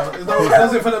quick, you know. Is that what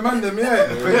does it for the man, them,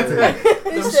 yeah? He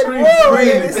Them said, screams whoa,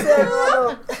 crazy. he said,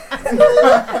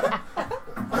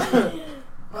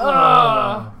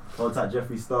 Oh. Hold tight,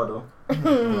 Jeffree Star though.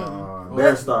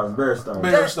 Bear stars. Bear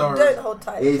Star. Don't hold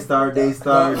tight. A star, day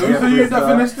star. Who's the you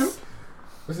definition?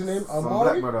 What's his name? Some black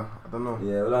Amari? brother. I don't know.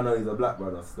 Yeah, well I know he's a black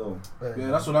brother still.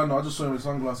 Yeah, that's what I know. I just saw him with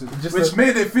sunglasses. Just Which a-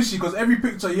 made it fishy because every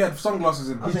picture he had sunglasses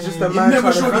in. He's just He a man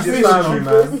never trying showed to his his face. face,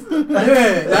 man.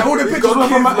 Yeah, like all the pictures were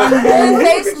from No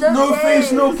face, no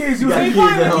face, no case. He was Yeah, like,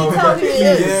 keys at home. Tell who he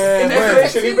is. yeah,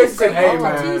 Definition, he basically said, hey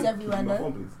Tattoos man. everywhere, My no?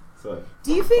 phone, please. Sorry.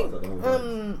 Do you think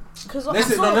because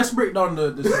let's break down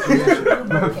the situation.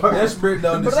 Let's break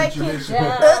down the situation.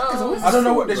 I don't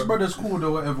know what this brother's called or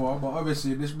whatever, but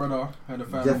obviously this brother had a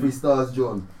family. Jeffree Star's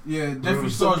John. Yeah, Jeffree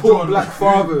Star Support John, black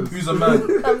fathers. who's a man.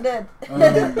 I'm dead.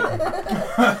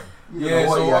 Yeah,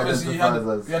 what so he obviously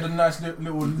identifies he had a nice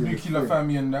little Did nuclear it.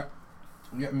 family and that.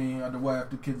 You get me? He had the wife,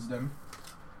 the kids, them.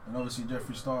 And obviously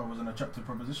Jeffree Star was an attractive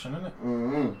proposition, innit?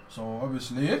 Mm-hmm. So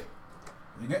obviously, you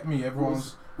get me?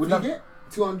 Everyone's Would you get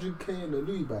 200k in a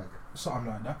Louis bag?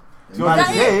 something like that. Man, I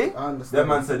understand. that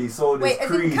man said he sold Wait, his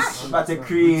as in crease. cash? About to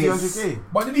crease. 200k.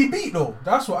 But did he beat though?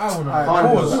 That's what I want to I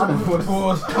know. know.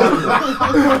 Pause.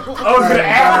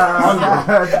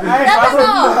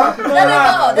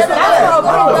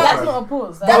 That's not a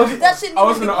pause. That shit I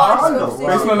was needs to be gonna part ask, of though. the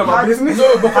but it's none of my business.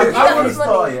 No, because Had Jeffree his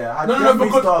Star, money. yeah. Had No, no, Jeffree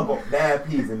because- Star got bare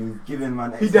peas and he's giving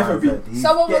man He X, definitely Y, and Z. He's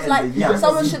Someone was getting like, the yams.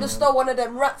 someone should have stole one of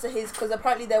them rats of his because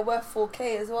apparently they're worth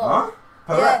 4k as well. Huh?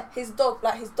 Per Yeah, rat? his dog,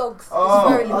 like his dogs. Oh,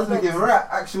 His very I little was thinking dogs. rat,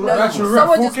 actual No, rat. Actual rat,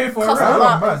 someone 4K just for a cussed rat? him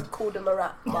out Bad. and called him a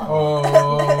rat.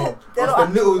 Oh, They're What's not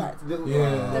the little, actual little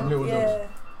yeah, rats. little dogs. Yeah,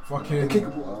 Fucking.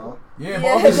 kickable? Yeah,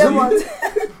 but yeah, them ones.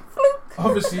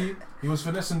 obviously he was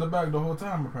finessing the bag the whole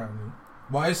time apparently.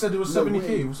 But I said it was No 70k.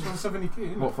 way. It was on 70k.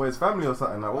 Innit? What, for his family or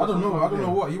something? Like, I don't know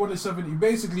what. He wanted 70.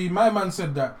 Basically, my man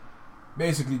said that.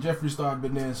 Basically, Jeffree Star had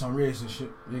been doing some racist shit.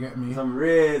 You get me? Some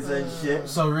raids and shit.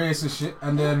 Some racist shit,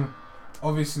 and then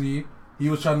obviously he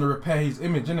was trying to repair his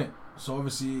image, innit? So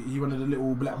obviously he wanted a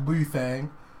little black boo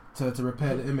thing to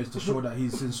repair the image to show that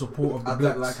he's in support of the I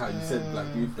blacks. don't like how you said black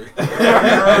youth. Like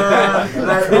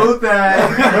all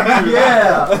that.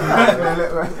 Yeah.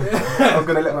 I'm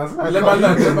gonna let myself.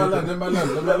 Let my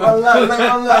learn.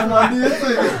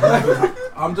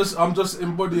 I'm just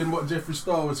embodying what Jeffree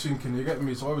Star was thinking, you get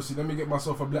me? So obviously let me get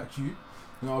myself a black cue, you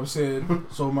know what I'm saying?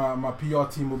 So my PR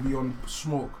team will be on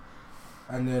smoke.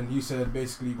 And then he said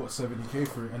basically he got 70k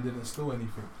for it and didn't steal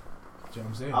anything. Do you know what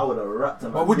I'm saying? I would have rapped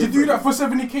him. But would you do that for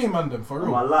 70k, man, then? For In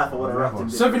real? my life, I would have rapped him.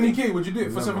 70k, would you do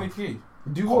it for Never. 70k?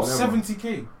 Do what?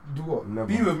 70k. Do what? Never.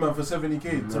 Be with man for 70k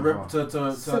to Never. rebuild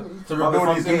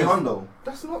his image.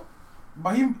 That's not.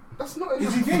 But him, That's not.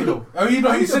 is he gay though? Oh, you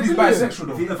know, he said he's bisexual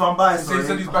though. If I'm biased, He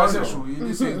said he's bisexual. He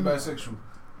did say he's bisexual.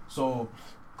 So,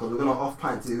 Because we're gonna off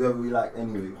pint to whoever we like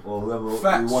anyway, or whoever we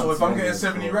facts. want. So if to I'm getting anyway,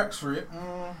 70 so racks for it,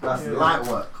 that's yeah. light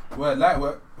work. Well, light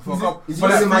work. For, Is for,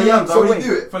 he that in my 3 young? so So we wait.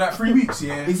 do it. for that 3 weeks,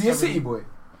 yeah. Is he a city boy?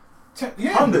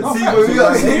 Yeah, 100. no, See, facts. boy, we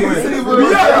got City boy. city boy.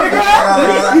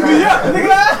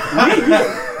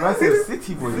 Man said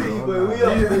city boy.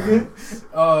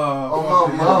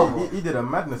 Oh, He did a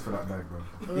madness for that bag, bro.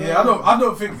 yeah, I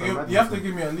don't think you have to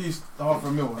give me at least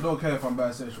 $500,000. I don't care if I'm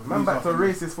bisexual. Man back to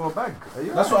racist for a bag.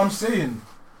 That's what I'm saying.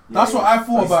 That's what I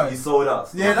thought about He it. sold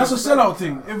us. Yeah, that's a sellout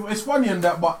thing. It's funny in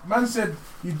that, but man said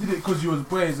he did it because he was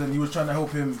boys and he was trying to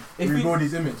help him If he- rebuild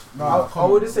his image. I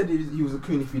would have said he was a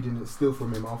coon if he didn't steal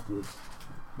from him afterwards.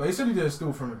 But he said he didn't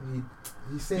steal from him.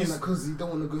 He's saying He's- that because he don't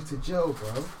want to go to jail,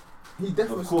 bro. He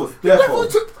definitely. Of course. He definitely Therefore,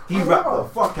 took. he rapped the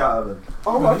fuck out of him.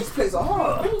 Oh, wow, these plates are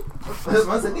hard.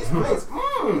 Man said, these plates,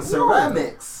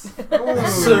 ceramics.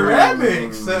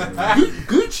 Ceramics.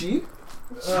 Gucci.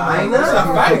 China. It's a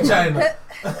bag China.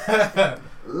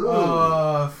 Ooh.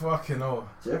 Oh, fucking hell.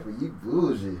 Jeffrey, you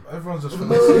bougie. Everyone's just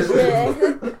finessing.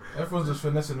 Yeah. Everyone's just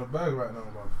finessing the bag right now,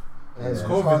 man. Yeah, It's it's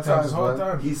COVID hard times. It's times, hard man.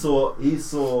 times. He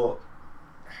saw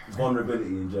vulnerability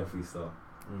in Jeffree Star.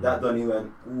 That done, he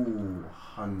went, ooh,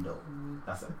 hundo.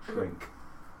 That's a drink.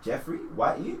 Jeffrey,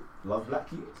 white you? Love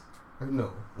black you?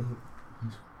 No.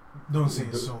 Don't say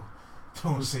it so.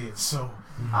 Don't say it so.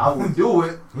 I will do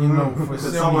it. You know, for Because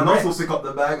 70 someone else will racks. pick up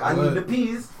the bag. I Well, need the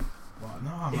peas. But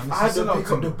nah, man, If it's I had a to sellout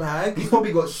pick up the thing. bag, He's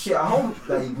probably got shit at home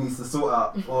that he needs to sort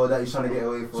out or that he's trying to get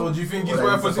away from. So do you think or his that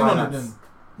wife needs was to in on it finance. then?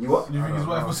 You what? Do you think his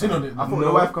wife was in on it? I thought then?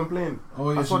 the wife complained.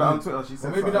 Oh, yeah, I she saw that on did. Twitter. She said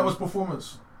Or maybe that something. was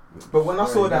performance. but when I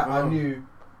saw that, Yeah, I knew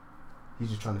he's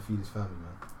just trying to feed his family, man.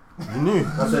 You knew.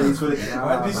 That's what he's for the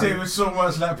Why did he say it with so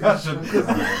much like passion?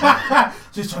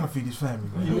 Just trying to feed his family,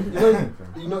 man.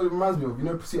 You know what it reminds me of? You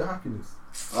know Pursuit of Happiness?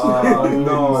 Oh, Oh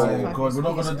no. God, we're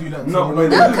not gonna do that. No, We're we're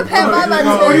not not. gonna- Compare my man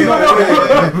No, to-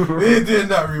 we ain't doing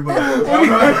that, Reba.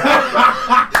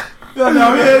 No,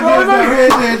 we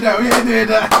ain't doing that. We ain't doing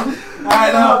that. I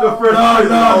know. The first No, one.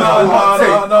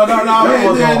 no, we ain't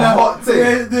was doing a that. hot We take.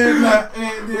 ain't doing that. We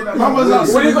ain't doing that. Man was out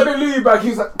When he got selling. the Louis bag, he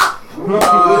was like,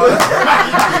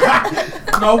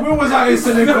 No, Will was out here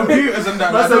selling computers and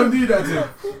that. Like, don't do that to him.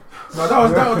 No, that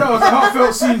was a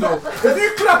heartfelt scene though. If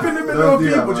you clap in the middle Don't of do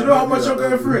that, people, do man. you know how Don't much do you're that,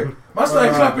 going don't through do it? Man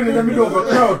started clapping in the middle of a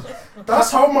crowd.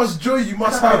 That's how much joy you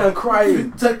must have. and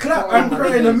crying. To clap and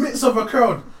cry in the midst of a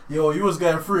crowd. Yo, you was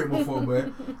going through it before, boy.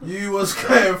 You was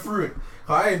going through it.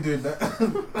 I ain't doing that.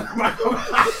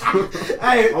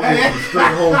 Hey, I'm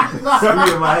straight home,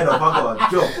 screwing my head up. I got a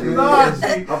job. Nah,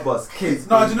 G. I bust kids.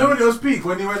 No, do you know when it was peak?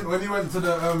 When he went to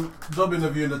the job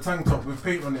interview in the tank top with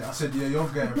paint on it, I said, yeah, you're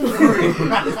going through it.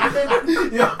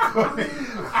 You're going.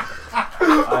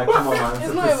 Alright, come on, man. It's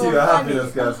It's not pursue even your funny.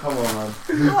 happiness, guys. Come on, man.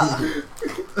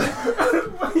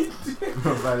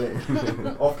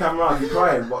 Off camera, I'll be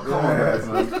crying, but come on, guys,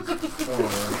 man. Come on, man.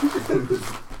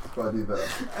 Gotta do better.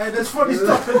 Hey, there's funny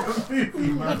stuff in the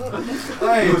movie, man. He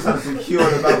Hey, was trying to secure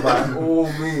the bag by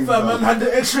all means. that man had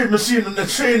the X-ray machine on the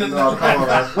train and No, that. come on,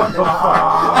 man. What the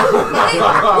fuck? Wait,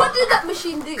 what did that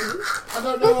machine do? I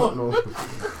don't know.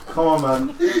 Come on,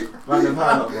 man. Random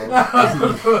hand up,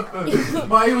 bro.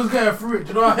 But he was going through it. Do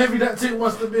you know how heavy that thing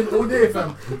must have been all day,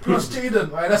 fam? Plus Jaden.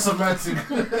 Hey, that's a mad thing.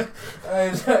 Hey,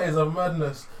 that is a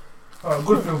madness. Oh,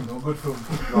 good film, though. Good film.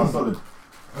 No, solid.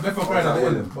 I definitely cried at the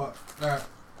end, but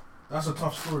that's a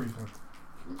tough story, fam.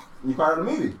 You cried at the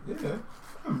movie? Yeah.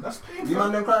 That's pain, You man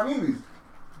fam. don't cry at movies?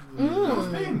 That's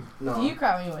pain. No. Do you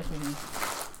cry when you watch movies?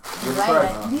 You Right, cried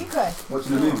right. Do you cry?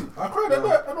 watching the movie? I cried at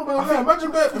that. I don't know.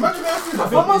 Imagine that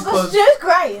feeling. Oh my gosh, just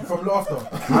crying. From laughter.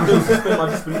 I don't suspend my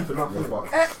disbelief in Yeah, nothing. fuck.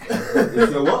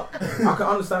 It's your what? I can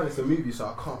understand it's a movie, so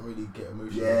I can't really get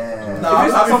emotional. Yeah. Nah, If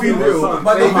it's I something feel real, real.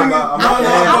 But the thing is, I'm no, not- but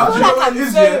Yeah. you know what it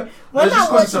is, yeah? When It's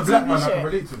just I 'cause it's watch a black man I TV can show,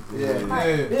 relate to.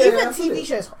 Yeah. even TV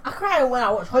shows, I cry when I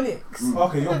watch Hollyoaks.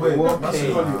 Okay, you're boy. That's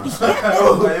Okay. Hollyoaks.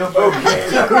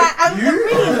 I cry. I'm You?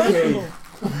 really emotional.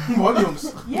 Hollyoaks.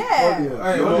 Yeah. Hey,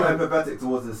 You're well, more empathetic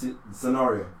towards the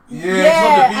scenario. yeah, Yeah, it's not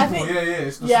I the people. think- Yeah,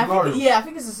 it's the Yeah, scenario. I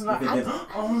think it's a scenario. You're thinking,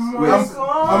 Oh I'm my just-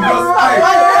 god! hey.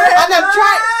 And I'm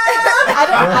trying.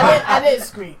 I didn't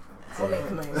scream.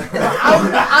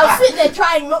 I'll sit there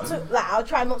trying not to. Like, I'll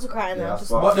try not to cry, and Yeah, I'll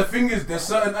just. that's But the thing is, there's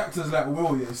certain actors like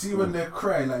Will, yeah. See when they're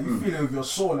crying, like you feel it with your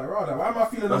soul, like rather, why am I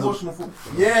feeling That's emotional for?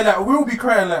 Yeah, like Will be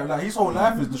crying, like his whole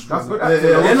life is destroyed. That's good Like, acting.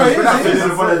 yeah, no, it Good is, acting it is. in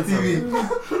front of the TV.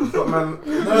 But man,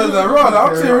 No, right, like,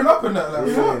 I'm tearing up in that, like,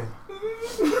 yeah. fuck.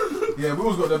 Yeah,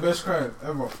 Will's got the best cry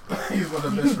ever. He's got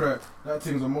the best cry. That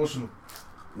thing's emotional.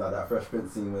 Like that Fresh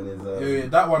Prince scene when his Yeah,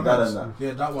 that one That hurts. and that.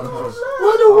 Yeah, that one hurts.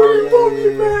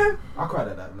 I cried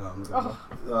at that. No, I'm not.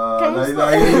 Can we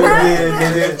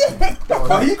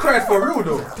But he cried for real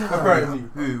though, apparently.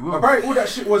 Who? Apparently all that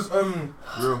shit was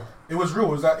Real. it was real,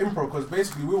 it was like improv, because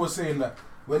basically we were saying that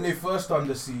when they first done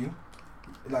the scene,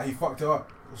 like he fucked it up.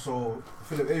 So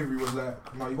Philip Avery was like,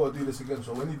 no, you gotta do this again.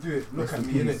 So when you do it, look at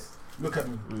me, innit? Look at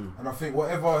me. And I think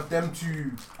whatever them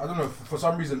two, I don't know, for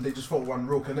some reason they just felt one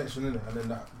real connection in it, and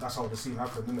then that's how the scene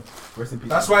happened, innit? Rest in peace.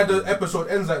 That's why the episode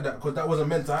ends like that, because that wasn't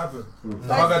meant to happen.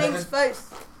 First things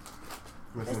first.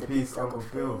 Rest in peace, Uncle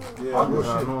Phil. Yeah, Uncle real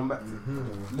shit. shit. No one back to.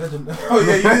 Legend. Oh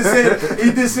yeah, he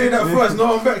did say that first. No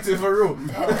one back to it for real.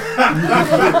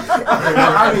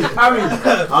 I mean,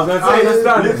 I was gonna I say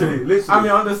understand. literally. I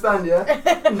mean, I understand, yeah.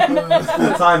 It's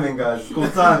cool timing, guys. It's cool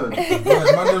timing. Guys,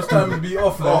 man, those time to be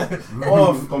off, like,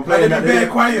 off. Complain And that then be they-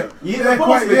 very quiet. Yeah, Very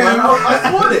quiet, man. yeah. I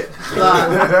scored it. Like,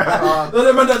 No,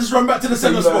 them man that just run back to the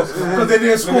centre spot because they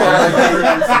didn't score. Man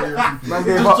They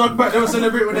gave just up. jog back. They were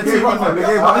celebrating when they They team gave up. won. They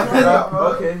gave up.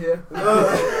 Okay, yeah.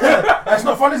 It's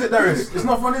not fun, is it, Darius? It's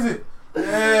not fun, is it?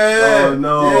 Yeah. Oh,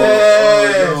 no. Yeah,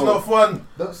 Oh, it's no. not fun.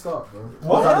 Don't start, bro.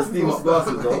 What? That's Steve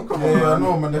glasses, though. Come on, Yeah, I man.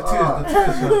 know, man. The tears, man.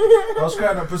 I was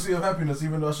crying at Pursuit of Happiness,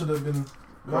 even though I should have been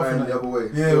laughing Right, at the it. other way.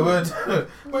 Yeah, word.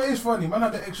 But it's funny, man.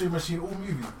 Had the X-ray machine all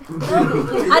movie.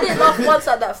 I didn't laugh once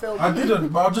at that film. I didn't,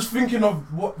 but I was just thinking of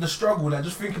what the struggle, like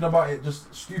just thinking about it,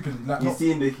 just stupidly, like. You Not,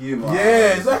 seen the humour.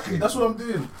 yeah, exactly. That's what I'm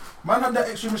doing. Man had that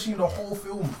X-ray machine the whole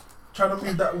film, trying to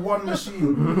move that one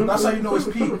machine. That's how you know it's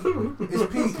peak. It's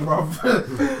peak,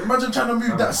 bruv. Imagine trying to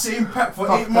move that same pack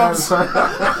for 8 months. With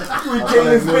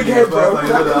Jalen's big head, bro.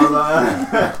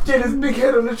 Jalen's big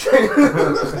head on the train.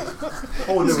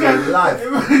 Hold This it guy, with life.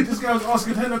 this guy was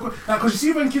asking her questions. Like, cause you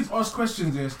see when kids ask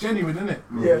questions, yeah, it's genuine, isn't it?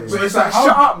 Yeah. So it's like, Shut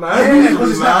up, man. Yeah,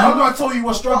 because it's like, how do I tell you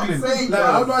what's struggling? fuck's sake, Like,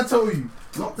 how man. do I tell you?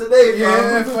 Not today,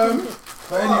 Yeah, fam. fam.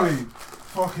 But anyway,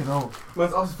 fucking hell.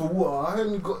 Man's asking for water. I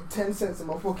only got 10 cents in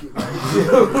my pocket,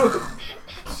 man.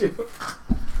 Shit.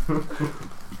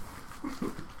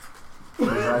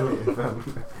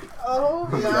 Oh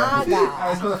my god.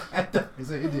 He's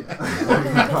an idiot.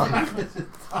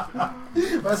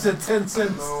 I said 10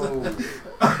 cents. No.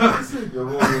 You're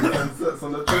rolling 10 sets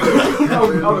on the train.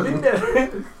 I'm in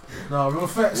there. No, real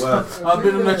facts. Well, I've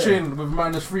been on the train with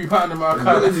minus £3 in my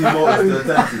ability account. motors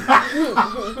to taxi.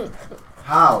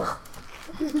 How?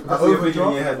 That's what you're thinking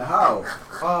in your head. How?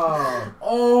 Ah.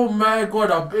 Oh my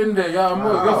god, I've been there. Yeah,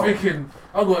 Wow. you're thinking,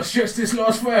 I gotta stretch this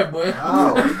last 5, boy.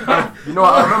 How? You know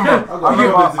what I remember?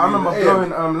 I remember Yeah.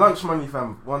 blowing lunch money,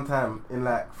 fam, one time in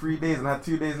like 3 days, and I had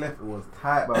 2 days left. It was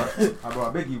tight, but I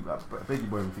brought a biggie boy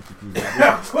with 50p. And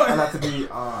I had to be You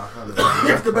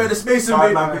have to buy the space in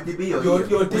me. 550B or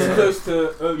You're this close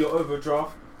to your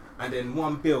overdraft, and then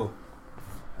one bill.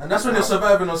 And that's when you're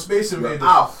surviving on Space Invaders.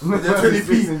 Ow. With the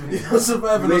 20p. You're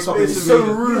surviving on Wake up, Space it's so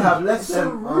Invaders. rude. Have less than.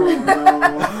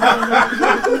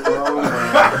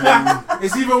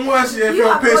 It's even worse, yeah, if You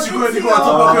you're on have pace, you got got to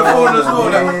top up your phone as well.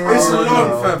 Like, it's Oh. long,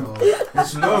 fam.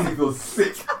 It's long. I feel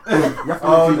sick. You have to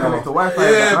Oh, no. connect to Wi-Fi.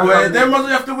 Yeah, boy. Then you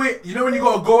have to wait. You know when you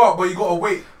gotta go out, but you gotta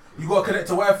wait. You gotta connect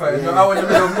to Wi-Fi and you're out in the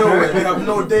middle of nowhere. You have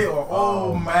no data.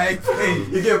 Oh my god.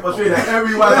 You get frustrated.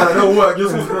 Every Wi-Fi that don't work, you're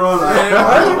just walking around like.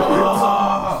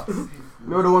 You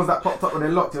know the ones that popped up when they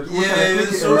locked you? Yeah, you're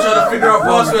still trying to figure out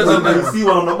passwords and You then see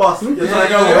one on the bus. You're Yeah, trying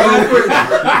to yeah, go.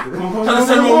 trying to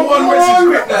send one message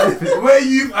quick. Like, where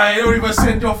you? I don't even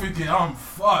send you off thinking, I'm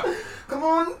fucked. Come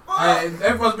on.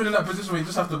 Everyone's been in that position where you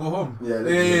just have to go home. Yeah,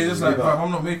 Just like, fam,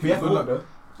 I'm not making it. Good luck. though.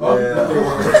 Oh.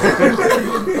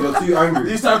 You're too angry.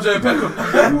 These times you're Peckham.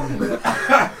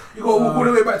 You gotta walk all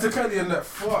the way back to Cali and that.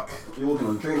 Fuck. You're walking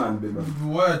on train line, big man.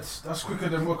 Words. That's quicker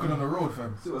than walking on the road,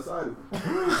 fam. Suicidal.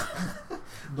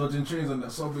 Dodging trains on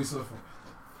that subway surfer.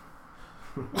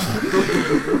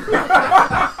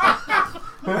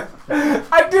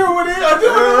 I deal with it.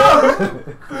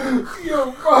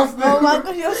 Yo, bastard. Oh my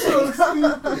god, you're so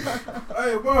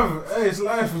Hey, bro. Hey, it's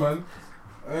life, man.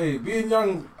 Hey, being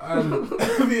young and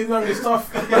being young is tough.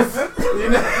 You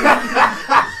know?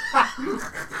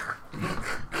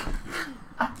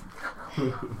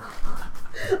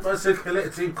 I said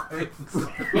collecting coins.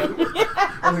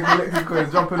 Collecting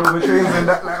coins, jumping over trains and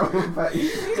that like. like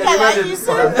you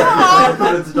said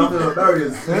that. To jump over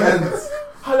barriers.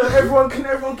 Hello, everyone. Can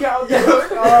everyone get out there?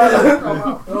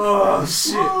 Oh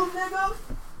shit. Oh,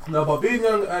 nigga. No, but being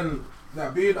young and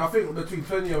like being, I think between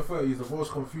 20 and 30 is the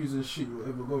most confusing shit you'll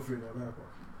ever go through in your life.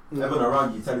 Everyone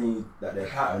around you telling you that they're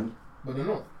patterned, But they're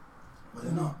not. but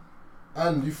they're not.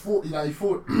 And you thought,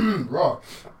 raw.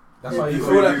 That's why you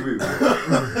feel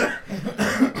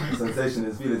Sensation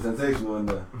is feeling sensational in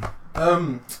there.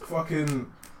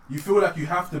 Fucking, you feel like you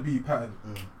have to be patterned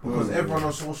because everyone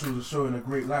on socials is showing a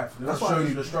great life. They're not showing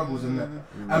you the struggles in that.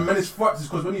 And man, it's fucked. It's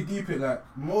because when you deep it, like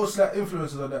most like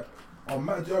influencers are that are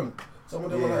mad young. Some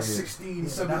of them are like 16,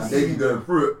 17. They be going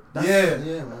through it. Yeah,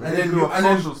 man. and They then blew you off and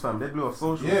then socials, fam. They blew off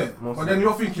socials. yeah, most but of then them.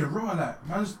 you're thinking, raw, like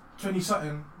man's 20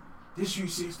 something. This you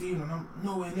 16 and I'm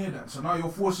nowhere near that. So now you're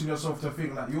forcing yourself to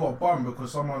think like you're a bum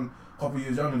because someone a couple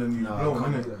years younger than you blown,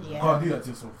 innit? You can't do that to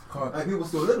yourself. Can't. And people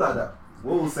still live like that.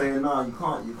 We're all saying, nah, you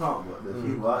can't, but there's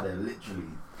people out there literally.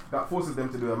 That forces them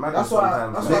to do a madness That's why-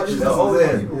 sometimes. that's man. why- Literally, that's the whole what I'm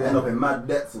thing. saying. End up in mad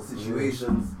debts or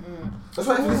situations. That's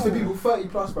why it's for people 30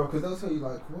 plus, bro, because they'll tell you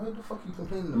like, why the fuck are you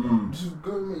complaining about? Just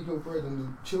go and make your bread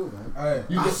and just chill, man. Aye.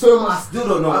 You get so I much. still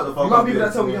don't know what the fuck. You might I'm be people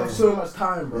that doing. tell me you have so much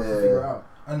time, bro, to Yeah. figure it out.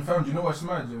 And fam, do you know what's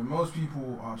mad? Yeah? Most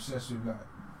people are obsessed with like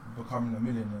becoming a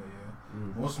millionaire.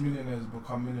 Yeah, most millionaires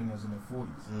become millionaires in their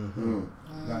 40s.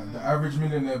 Like the average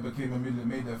millionaire became a millionaire,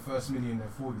 made their first million in their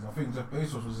 40s. I think Jeff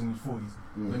Bezos was in his 40s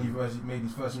when he first made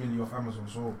his first million off Amazon.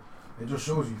 So it just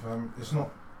shows you, fam. It's not.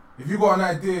 If you got an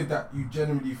idea that you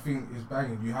genuinely think is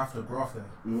banging, you have to graft that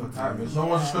for time. It's no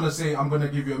one's just gonna say, "I'm gonna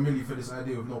give you $1 million for this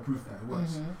idea" with no proof that it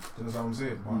works. You know what I'm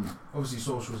saying? But obviously,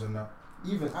 socials and that.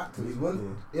 Even actors,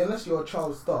 unless you're a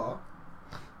child star,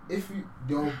 if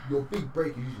your big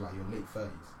break is usually like your late 30s.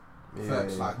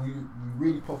 Facts. Like you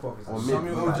really pop off. It's Or like mid-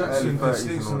 Samuel L. like Jackson early did 30s Snakes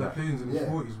and on all the that. Plains in his Yeah.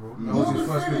 40s, bro. That No, was his the first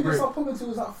friend big he break. started popping to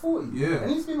was like 40. Yeah. And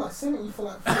he's been like 70 for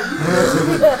like 40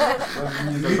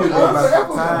 You do the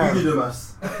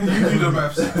maths. You do the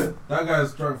maths. That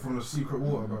guy's drunk from the secret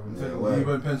water, bro. I'm telling you, he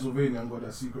went Pennsylvania and got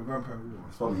that secret vampire water.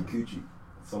 It's probably coochie.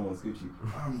 Someone's coochie.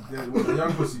 I'm dead with the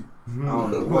young pussy. I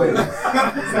don't know what it is.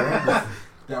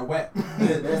 They're wet.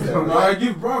 That's No, I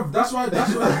give, bro. That's why. that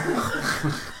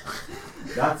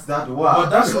wow. But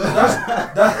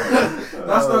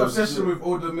that's the obsession with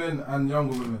older men and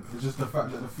younger women. It's just the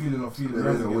fact that the feeling of feeling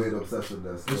There is a younger. weird obsession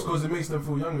there. It's because it makes them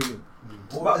feel younger again.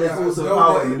 But there's also They're-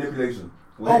 power in manipulation.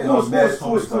 Of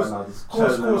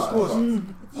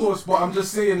course. But I'm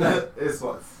just saying that. It's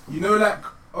what. You know, like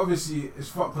obviously it's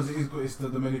fucked because it's the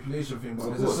manipulation thing. But Of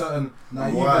there's course. a certain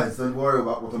Why? naivety. Don't worry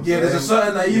about what I'm Yeah, saying. there's a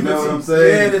certain naivety. You know what I'm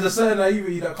saying? Yeah, there's a certain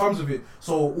naivety that comes with it.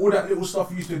 So all that little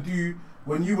stuff you used to do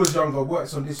when you was younger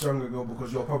works on this younger girl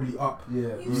because you're probably up.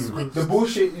 Yeah. You switched The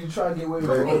bullshit you try and get away with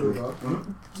Right. older, bro.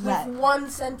 with one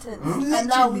sentence, and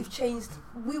now we've changed.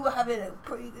 We were having a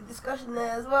pretty good discussion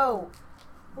there as well.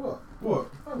 What?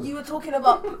 You were talking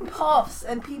about paths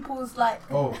and people's like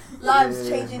Oh. lives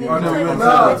changing in I know, we eternity. went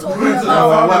to We're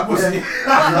talking about pussy.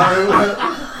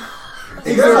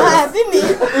 Didn't he?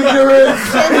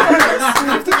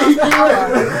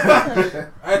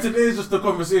 And today is just a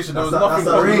conversation. There was That's nothing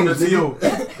that popping on the range,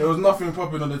 TO. There was nothing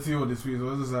popping on the TO this week. So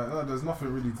I was just like, oh, there's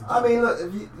nothing really to do. I mean, look,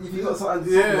 if you got something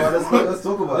to Yeah. talk about, let's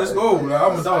talk about Let's it. go. Like,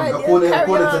 I'm That's down. fine. According carry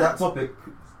to on. that topic,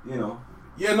 you know,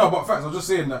 Yeah, no, but facts. I'm just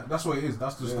saying that that's what it is.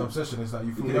 That's just the Yeah. obsession. Is that you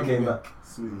you feel could have younger came again. back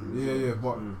smoothly. Yeah,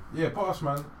 but yeah, pass,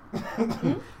 man.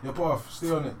 Your path,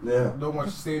 stay on it. Yeah. Don't watch,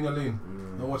 stay in your lane.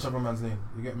 Don't watch other man's lane.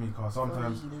 You get me? Cause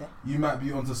sometimes you might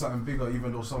be onto something bigger,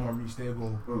 even though someone reached their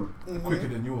goal quicker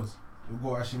than yours. Your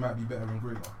goal actually might be better and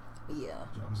greater. Yeah. Do you know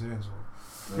what I'm saying? So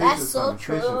That's so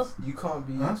true. You can't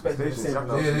be Huh? expecting the Patience, same you have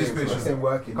to have result, patience. the same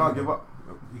working. You can't give up.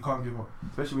 you can't give up.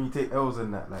 Especially when you take L's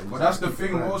and that. Like, you But just that's the keep it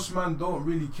thing. going. Most men don't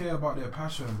really care about their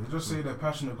passion. They just say they're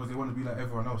passionate because they want to be like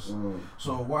everyone else.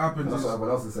 So what happens That's is what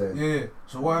everyone else is saying. yeah.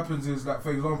 So what happens is like,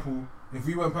 for example, if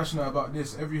we weren't passionate about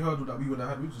this, every hurdle that we would have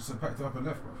had, we just have packed it up and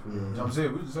left, bro. You know what I'm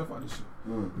saying? We just said fuck this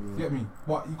shit. Get me?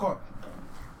 But you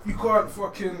can't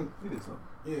fucking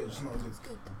yeah, it's not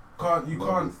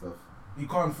good. You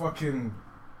can't fucking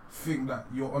think that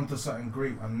you're onto something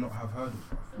great and not have hurdles,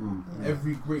 bro.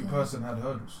 Every great person had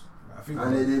hurdles. I think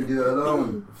And they didn't do it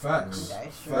alone. facts. That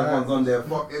is true. Everyone's on their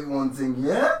fuck everyone thing,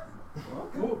 yeah?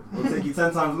 It'll take you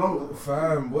 10 times longer.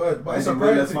 Fam, word. But it's It's a way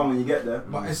great less thing. fun when you get there.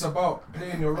 But it's about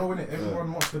playing your role in it.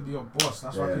 Everyone wants to be a boss.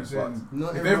 That's why I keep saying.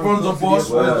 Not If everyone's a boss,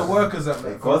 where's the workers at?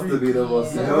 It costs to be the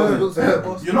boss. Yeah. You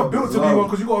know? You're not built to be one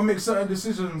because you got to make certain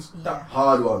decisions that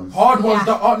Hard ones. hard ones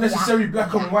Yeah. that aren't necessarily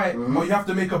black and Yeah. white, Mhm. but you have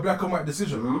to make a black and white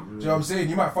decision. Mhm. Do you know what I'm saying?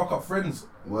 You might fuck up friends,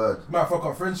 Word. you might fuck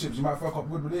up friendships, you might fuck up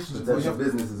good relationships. But you Potential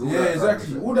have, businesses. All yeah, that kind of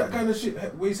exactly. shit. All that kind of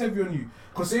shit weighs heavy on you.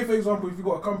 Because say for example, if you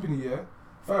got a company, yeah,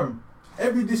 fam,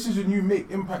 every decision you make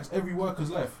impacts every worker's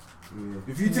life.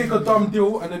 If you take a dumb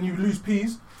deal and then you lose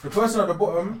peas, the person at the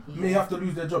bottom may have to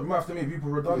lose their job. You might have to make people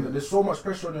redundant. There's so much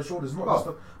pressure on their shoulders. It's not just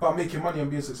about making money and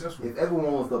being successful. If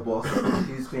everyone was the boss,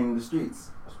 who's cleaning the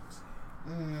streets?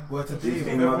 Where today, He's if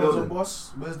cleaning my everyone's a building.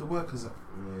 boss, where's the workers at?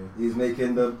 He's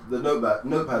making the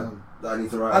notepad that I need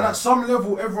to write. And on. at some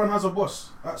level, everyone has a boss.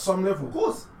 At some level. Of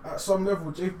course. At some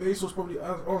level, Jeff Bezos probably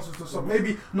has answers to some.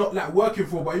 Maybe not like working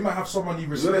for, but he might have someone he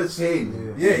Whoever's respects.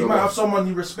 paying. Yeah, he might have someone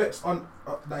he respects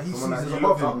that he Someone sees that as he above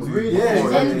looks him. up to. Really? Yeah, Mentor.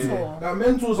 exactly. Like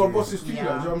mentors are bosses too. Yeah. Like,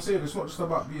 do you know what I'm saying? It's not just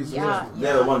about being Yeah. successful.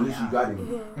 They're the one literally guiding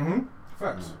you. Mm-hmm.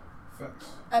 Facts. Facts.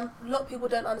 And a lot of people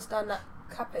don't understand that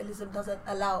capitalism doesn't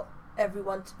allow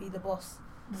everyone to be the boss.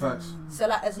 Facts. So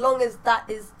like as long as that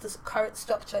is the current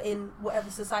structure in whatever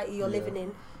society you're Yeah. living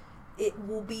in, it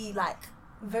will be like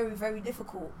very, very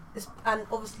difficult. And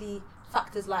obviously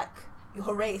factors like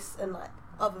your race and like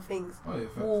other things Oh, yeah,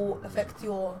 facts. will affect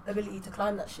your ability to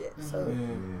climb that shit. So Yeah.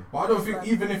 But I don't think,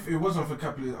 even if it wasn't for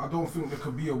capitalism, I don't think there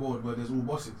could be a world where there's all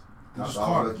bosses. You That's just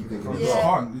how I can't. keep thinking. You Yeah. just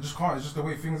can't. You just can't. It's just the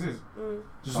way things is.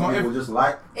 Just Some not people every. just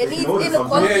like. it they needs can order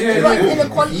inequality. something. Yeah, you want yeah.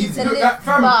 inequality Easy. to Look, live.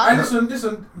 fam, but- and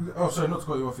listen. Oh, sorry, not to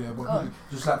cut you off here, but Go on.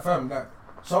 just like fam, like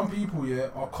some people, yeah,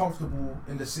 are comfortable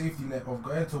in the safety net of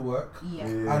going to work Yeah.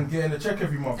 and getting a check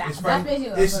every month. That's It's fam, basically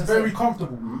what I was it's gonna very say.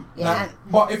 comfortable. Mhm. Yeah. Like,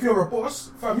 but if you're a boss,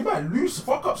 fam, you might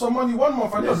fuck up some money one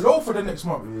month and Yes. you're low for the next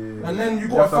month, and then you You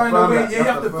gotta have to find a firm way. that- Yeah, you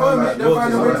have to firm firm that it. Then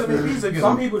find a way to loyalty. make peace again.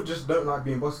 Some people just don't like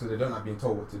being boss because they don't like being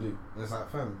told what to do. And it's like,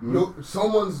 fam, look,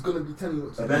 someone's gonna be telling you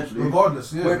what to Eventually.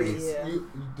 Regardless, yeah. Whether it's Yeah.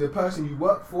 the person you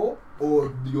work for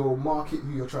or your market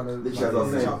who you're trying to Literally, as I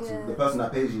was reach saying, out to. Yeah. the person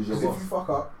that pays you is your Because if boss. you fuck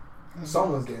up,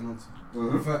 someone's getting onto you.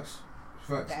 Mhm. Facts.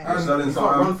 Facts. Okay. You're And, selling You can't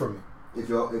run something. from it. If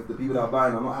the people that are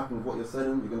buying are not happy with what you're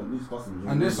selling, you're gonna lose customers.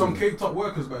 and there's some caked up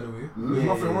workers, by the way. There's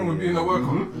Yeah. nothing wrong with being a worker.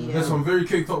 Mhm. Yeah. There's some very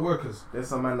caked up workers. There's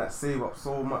some man that save up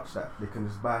so much that they can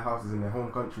just buy houses in their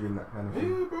home country and that kind of Yeah,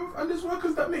 thing. bro. And there's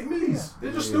workers that make millies.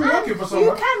 They're just still Yeah. working for You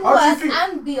someone. can How do you work think?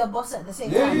 and be a boss at the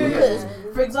same Yeah, time yeah, yeah. because,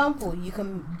 for example, you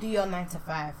can do your 9 to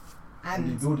 5 And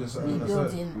be and building be something. that's it.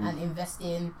 building and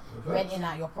investing, Facts. renting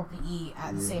out your property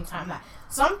at the Yeah. same time. Like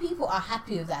some people are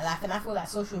happy with that life, and I feel like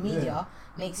social media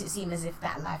makes it seem as if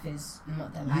that life is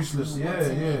not the life Useless, you want yeah,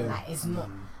 to live. yeah. Like it's not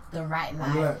the right I'm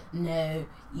life. like- No,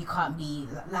 you can't be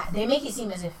like they make it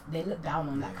seem as if they look down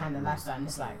on that kind of lifestyle, and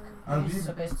it's like And you're peop-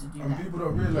 supposed to do And that. people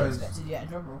don't You're realize. expected to do it at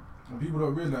job role. And people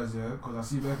don't realize, yeah, because I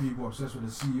see very people obsessed with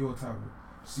the CEO title.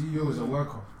 CEO is a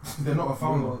worker. They're not a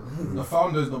founder. The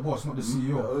founder is the boss, not the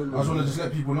CEO. I just want to just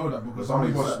let people know that because some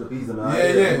people. the peas and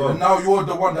Yeah. And now you're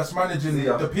the one that's managing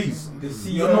Yeah. the piece. The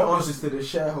You're CEO not answers to the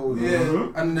shareholder. Yeah,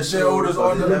 Mhm. and the shareholders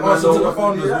are Yeah, the man, answer know to the what to do,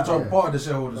 founders, yeah. which are part of the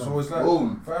shareholders. So it's like,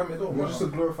 Boom. fam, it don't You're just a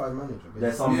matter. glorified manager.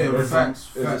 There's some. Yeah, there's facts,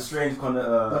 There's a facts. strange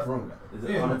That's wrong. is it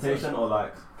Yeah, connotation or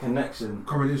like connection,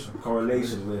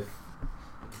 Correlation. with?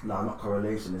 Nah, not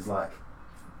correlation. It's like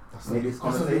maybe it's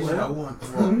That's the word I connotation. want as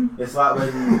well. It's like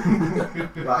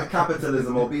when like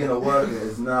capitalism or being a worker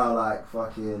is now like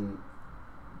fucking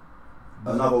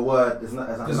another word. It's not.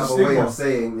 It's like There's a another way stigma. of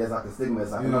saying. There's like a stigma.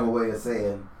 It's like Yeah. another way of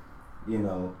saying. You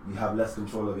know, you have less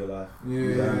control of your life. You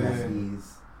Yeah. earn less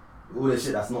ease. All this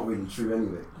shit that's not really true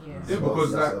anyway. Yeah. Yeah, Well,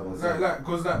 because that's what everyone's saying.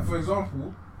 like, for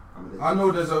example, I mean, I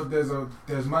know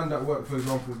there's man that work, for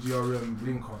example, GRM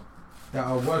Blinker, that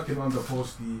are working under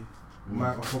Posty,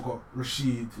 Mike, I forgot,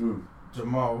 Rashid, Mm.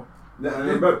 Jamal, And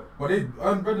then, bro, but they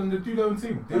earn bread and they do their own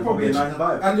thing. They they're probably probably 9 to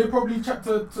 5. and they probably chat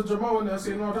to Jamal and they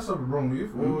say, no, that's a wrong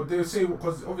move. Or Mm. they say,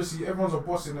 because obviously everyone's a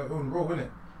boss in their own role, innit?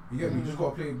 You get me? You just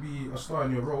gotta be a star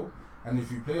in your role. And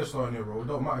if you play a star in your role, it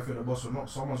don't matter if you're the boss or not,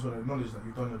 someone's gonna acknowledge that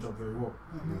you've done your job very well.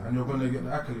 And you're gonna get the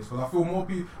accolades. Because I feel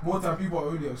more time people are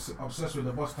only obsessed with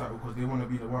the boss title because they wanna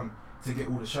be the one to get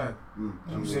all the shine. Mm.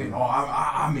 I'm saying, oh,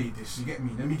 I made this, you get me?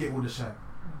 Let me get all the shine.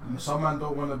 And some man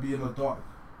don't wanna be in the dark.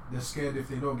 They're scared if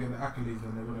they don't get the accolades,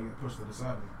 then they're gonna get pushed to the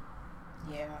side.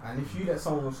 Yeah. And if you let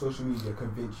someone on social media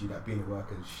convince you that being a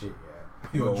worker is shit, yeah,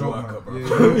 You're a joke, man. bro.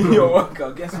 Yeah, You're a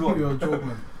worker. Guess what? You're a joke,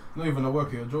 man. Not even a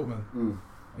worker, you're a joke, man. Mm.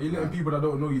 Are you letting people that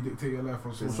don't know you dictate your life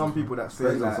on social? There's some people that say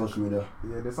Friends on like, social media.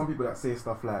 yeah, there's some people that say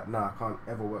stuff like, nah, I can't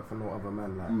ever work for no other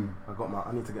man. Like,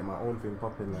 I need to get my own thing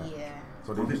popping. Like, Yeah.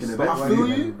 so they I'm just thinking stop about- I running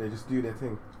feel and they just do their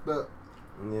thing. But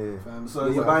Yeah, So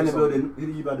you're buying a building. Who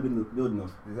did you buy the building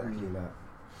of? exactly. Like,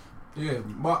 Yeah,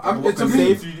 but What to can me,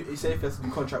 say if you have to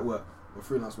do contract work or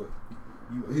freelance work?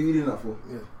 Who you doing that for?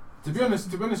 Yeah. to be honest,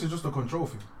 it's just a control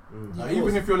thing. Like, Of even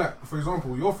course. if you're like, for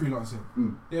example, you're freelancing,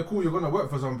 Mm. yeah, cool, you're gonna work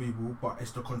for some people, but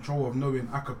it's the control of knowing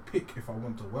I could pick if I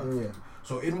want to work. Yeah.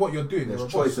 So in what you're doing, There's you're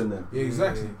a choice boss. in there. Yeah,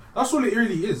 exactly. Yeah. That's all it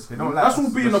really is. They don't like That's all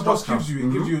the being a boss structure. gives you.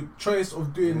 It gives you choice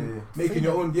of doing, Yeah. making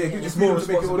your own. Yeah, it gives you It's more freedom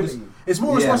to make your own. responsibility. It's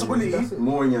more Yeah, responsibility. that's it.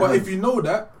 More in your But hands. if you know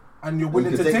that and you're You willing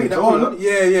can to take take that control, on,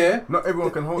 yeah, not everyone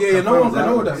can hold. yeah, no one can that.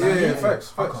 hold that. Yeah, Yeah.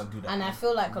 facts. I can't do that. And I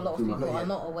feel like a lot of Too much. people Yeah. are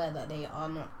not aware that they are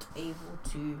not able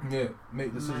to Yeah,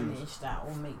 make decisions. manage that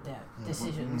or make their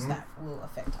decisions Mhm. that will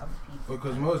affect other people.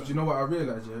 Because most, you know what I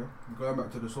realised, yeah? Going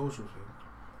back to the social thing,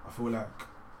 I feel like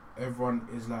everyone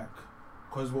is like,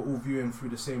 because we're all viewing through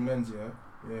the same lens, yeah?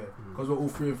 Yeah. Because we're all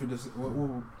viewing through we're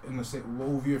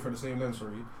all viewing through the same lens,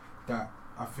 sorry, that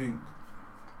I think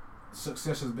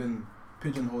success has been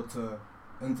pigeonholed to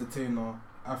entertainer,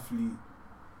 athlete,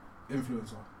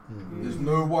 influencer. There's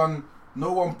no one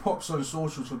pops on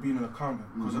socials for being an accountant,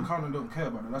 because accountant don't care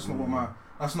about that.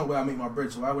 That's not where I make my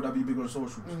bread, so why would I be big on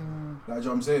socials? Like, do you know what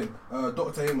I'm saying?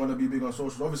 Doctor ain't gonna be big on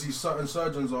socials. Obviously, certain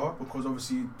surgeons are, because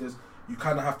obviously you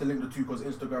kind of have to link the two, because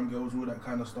Instagram girls, all that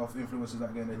kind of stuff, influencers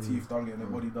that getting their teeth done, getting their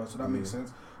body done, so that makes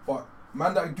sense. But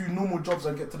man that do normal jobs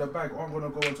and get to the bag aren't gonna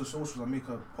go onto socials and make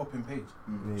a popping page.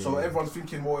 So everyone's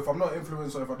thinking, well, if I'm not an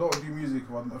influencer, if I don't do music,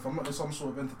 if I'm not in some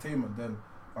sort of entertainment, then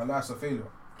my life's a failure.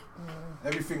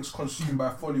 Everything's consumed by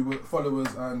followers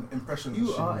and impressions. You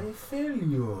and shit. are a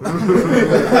failure.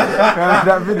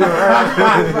 that video.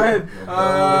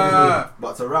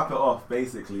 But to wrap it off,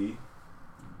 basically,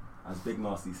 as Big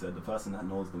Nasty said, the person that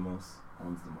knows the most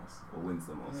owns the most or wins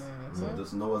the most. So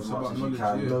just know as It's much about as you knowledge,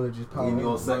 can yeah. Knowledge is power. in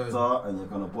your Word. sector, and you're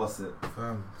gonna boss it.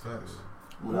 Fam, facts.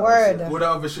 All that Word. shit. All that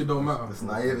other shit don't matter. It's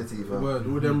naivety, fam. Word.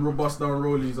 All them robust down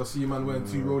rollies. I see man wearing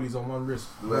 2 rollies on one wrist.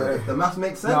 If the maths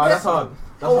makes sense, No, that's hard.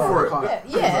 That's Go hard. for I it. can't.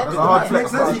 Yeah. That's a hard It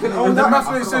flex. makes sense. You can If own the that.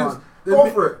 math makes sense. Go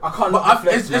for it. I can't. But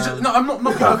I'm not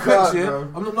knocking the I flex can't, here. bro.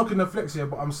 I'm not knocking the flex here,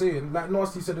 but I'm saying, like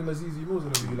Nasty said in the ZZ Mills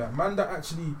interview, like man that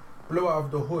actually blow out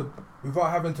of the hood without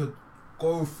having to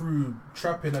go through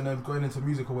trapping and then going into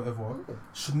music or whatever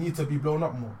should need to be blown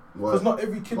up more. Because not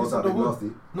every kid is in the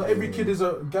hood. Not every kid is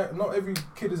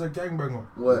a gangbanger.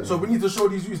 Word. So we need to show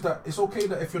these youths that it's okay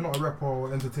that if you're not a rapper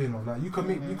or entertainer, like you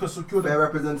can secure Fair them.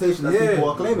 representation that Yeah. people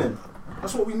are claiming.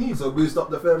 That's what we need. So boost up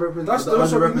the fair representation. That's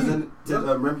what we need.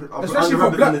 Especially for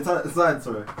black- side,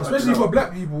 sorry. Especially for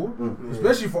black people, Mm.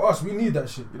 especially for us, we need that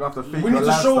shit. You don't have to fake We need your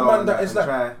to show lifestyle man that and it's like,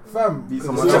 try fam, be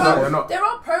someone it's else just- that you're not. There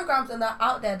are programs and that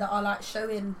out there that are like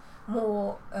showing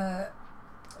more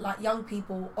like young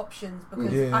people options,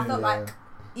 because Yeah, I felt yeah. like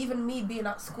even me being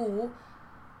at school,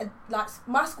 like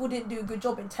my school didn't do a good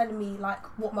job in telling me like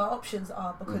what my options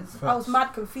are, because I was facts.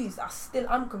 mad confused. I still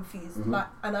am confused. Like,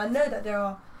 and I know that there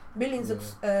are millions of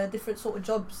different sort of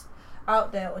jobs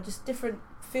out there, or just different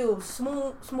fields,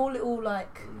 small little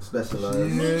like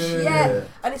Specialized. niche, Yeah.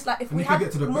 and it's like if And we you can had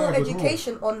get to the more bag as well.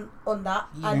 education on that,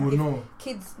 You and would if know.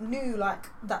 kids knew like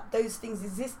that those things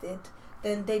existed,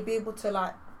 then they'd be able to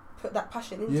like put that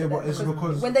passion into Yeah, them. but it's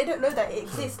because when they don't know that it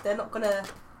exists, they're not gonna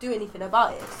do anything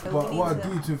about it. So But we what I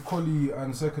need to. do with Collie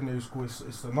and secondary school is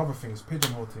it's another thing. It's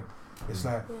pigeonhole thing. It's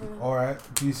like, Yeah. all right,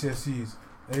 GCSEs,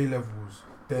 A levels,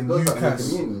 then It goes back to the UCAS.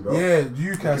 community, bro. Yeah, The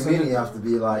UCAS. community and have to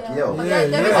be like, Yeah. yo. But Yeah, there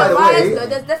is yeah. a By the rise way, though.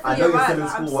 There's I definitely know a you're rise. still in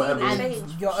Like, I'm school, whatever. seeing And it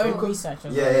change. your Sure. own research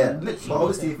as Yeah, well. yeah. Literally. But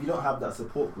obviously, if you don't have that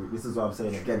support group, this is what I'm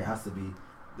saying again. It has to be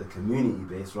the community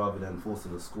based rather than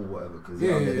forcing a school, whatever, because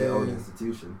they're under their own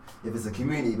institution. If it's a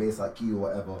community based like you or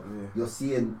whatever, you're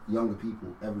seeing younger people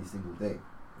every single day.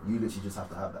 You literally just have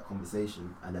to have that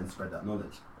conversation and then spread that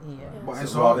knowledge. Yeah. But So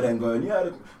it's rather hard. than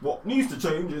going, what needs to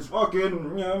change is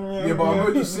fucking. Yeah, but I'm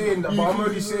already saying that. But I'm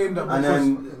already saying that And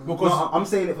then, because no, I'm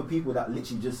saying it for people that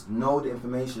literally just know the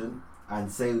information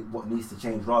and say what needs to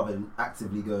change rather than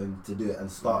actively going to do it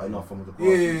and starting off from the yeah,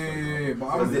 grassroots. yeah. But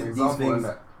Because I'm these example things, in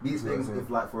that. these You know things, what I'm if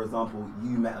like for example,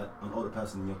 you met an older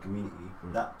person in your community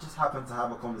that just happened to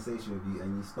have a conversation with you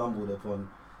and you stumbled upon,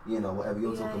 whatever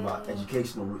you're talking about,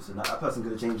 educational routes, and that person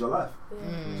could have changed your life. Do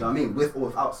you know what I mean? With or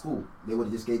without school, they would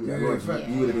have just gave you that Yeah, knowledge. fact.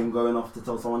 You would have been going off to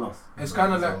tell someone else. It's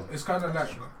kind of like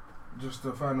just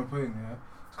the final point. Yeah,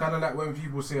 it's kind of like when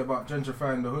people say about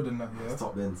gentrifying the hood and that. Yeah.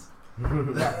 Top bins.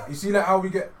 Like, you see like how we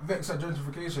get vexed at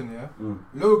gentrification, yeah?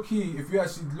 Low key, if you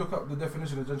actually look up the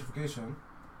definition of gentrification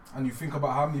and you think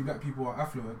about how many black people are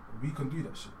affluent, we can do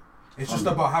that shit. It's just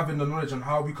about having the knowledge and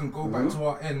how we can go back to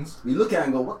our ends. We look at it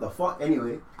and go, what the fuck,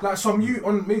 anyway? Like some you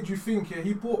on made you think. Yeah,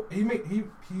 he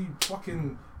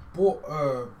fucking bought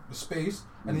space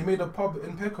and he made a pub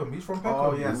in Peckham. He's from Peckham.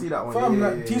 Oh yeah, I see that one. Fam, yeah,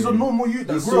 like he's a normal youth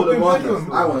that You grew saw up the in market.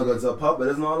 Peckham. I want to go to a pub, but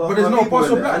there's not a lot But of there's my no people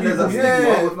bunch in of there. black And there's a people. stigma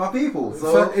Yeah. with my people.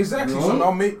 So So exactly. you So know,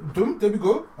 now, mate, there we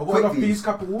go. I got Quick enough peas. peace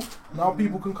capital. Now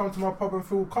people can come to my pub and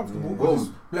feel comfortable Yeah. because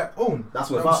it's black owned. That's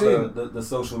You know without what I'm saying? the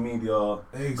social media going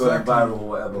Exactly. viral or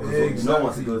whatever. Because you know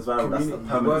once it goes viral, that's the Community,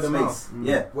 permanent word of mouth. space.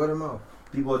 Yeah, Word of mouth.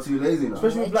 people are too lazy now.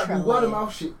 Especially with black people, Literally. word of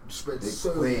mouth shit spreads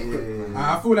so quick.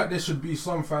 I feel like there should be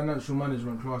some financial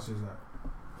management classes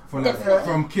for like Definitely.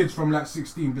 from kids from like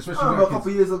 16, especially I remember a black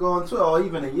couple kids. years ago on Twitter, or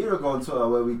even a year ago on Twitter,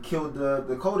 where we killed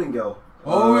the coding girl.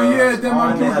 Oh yeah, them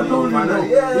man. they had no finance.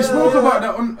 Yeah, We spoke yeah. about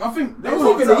that on. I think that That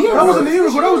wasn't was a year that wasn't a ago. year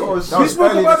ago. That We was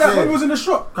spoke early about this that when year. we was in the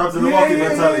shop. Crabs in the market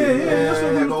mentality. That's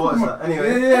what we go was watch talking that. about.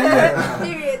 Anyway. Yeah.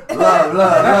 Period. Blah, blah,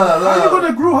 How you blah.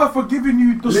 gonna grill her for giving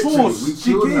you the Literally, sauce? we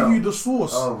She killed gave her. you the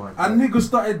sauce, Oh my God. and niggas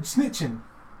started snitching.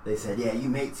 They said, yeah, you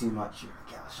make too much. You're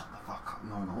a girl, shut the fuck up. You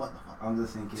don't know what the fuck. I'm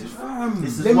just thinking. Fam.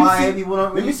 This is Let me why see- people don't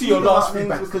let me really see your speak about last things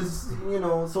feedback. because, you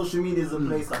know, social media is a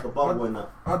place like a bubble and that.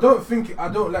 I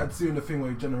don't like doing the thing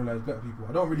where you generalize black people.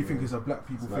 I don't really think it's a black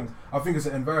people It's thing. I think it's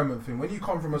an environment thing. When you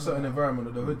come from a certain environment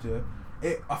of the hood,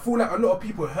 I feel like a lot of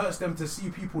people, it hurts them to see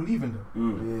people leaving them.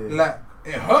 Mm. Like,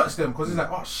 it hurts them because it's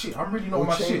like, oh shit, I'm really not on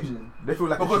my shit. They feel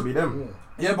like it Because- should be them.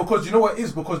 Yeah, because you know what it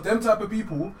is? Because them type of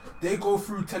people, they go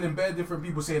through telling bare different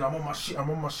people saying, I'm on my shit, I'm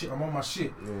on my shit, I'm on my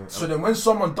shit. Yeah. So then when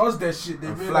someone does their shit, they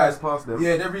And realize, flies past them.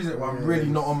 yeah, they realize, well, I'm Yeah, really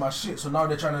yes. not on my shit. So now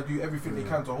they're trying to do everything they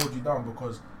can to hold you down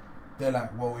because they're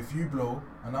like, well, if you blow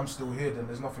and I'm still here, then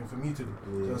there's nothing for me to do.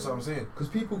 Yeah. That's what I'm saying. Because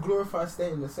people glorify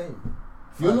staying the same.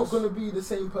 You're not going to be the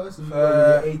same person you were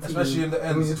when you're 18. Especially in the when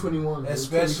ends. you're 21.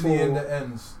 Especially in 24. the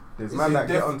ends. There's Is man it that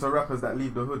get def- onto rappers that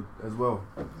leave the hood as well.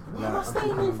 What am I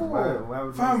staying here for? Why would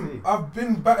you Fam, say? I've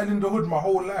been battling the hood my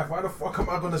whole life. Why the fuck am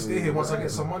I gonna stay here once I get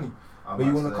some money? But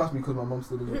you want to cuss me because my mum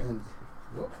still didn't end.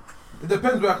 It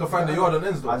depends where I can find the yard and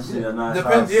ends though. I just need a nice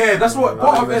Depends, house. yeah, that's what I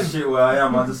part don't of give a ends. shit where I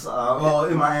am. I just, well,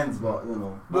 in my ends, but you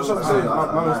know. That's what I'm I saying. like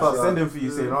a Man will nice start yard. sending for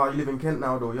you saying, oh, you live in Kent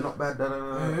now though, you're not bad. Da, da,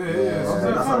 da, da. Yeah.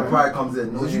 That's how the pride comes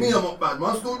in. What do you mean I'm not bad?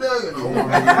 Man, still there, you know.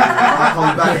 I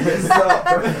come back and gets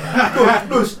up.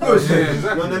 Push. Yeah,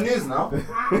 exactly. You're on the news now.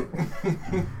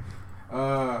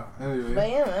 Anyway, But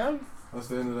yeah, man. that's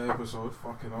the end of the episode.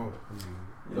 Fucking hell.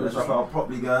 Yeah, let's wrap it up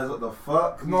properly, guys. What the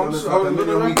fuck? No, I'm It's just- like I a was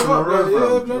million gonna weeks in wrap a it row, up, yeah,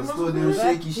 fam. man, We're still doing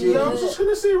shaky shit. Yeah, I was just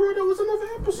gonna say, bro, there was another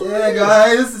episode. Yeah,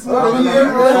 guys, it's more than a year,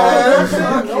 man.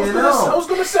 I was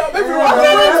gonna set up everyone.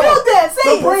 Okay, let's go there.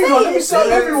 Say The brain it. one, Say let me it. set up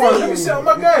Say it. everyone. Say Let me it. set up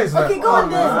my guys. Okay, go on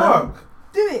then. Fuck.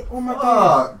 Do it. Oh my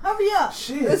god. Hurry up.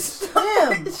 Shit.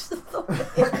 Damn.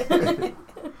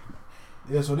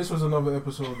 Yeah, so this was another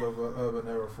episode of Urban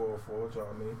Era 404. Do you know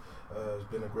what I mean?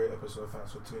 It's been a great episode.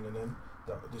 Thanks for tuning in.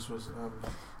 This was who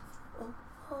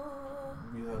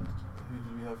did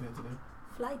we have here today?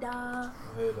 Flyda. I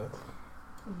heard that.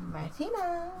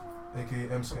 Martina. AKA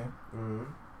M-Scam.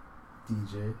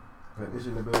 DJ. Is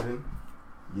in the building.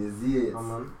 You see it.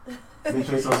 Come on. Make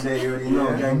sure someday you already know.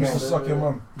 Yeah. Gang, Used gang. to suck your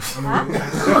mum.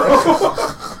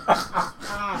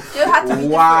 You had to be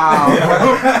Wow.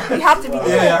 different. You have to be Yeah,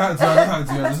 different. I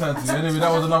just had to. Anyway,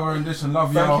 that was another rendition.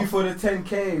 Love y'all. Thank you for the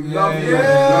 10K. Yeah, Love you. yeah.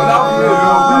 Love you.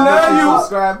 Love you.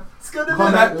 Subscribe.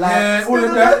 Comment, yeah, all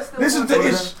of that. Listen to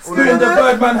Ish doing the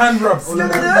Birdman hand rub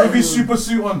with his super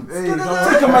suit on.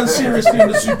 Take a man seriously in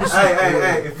the super suit.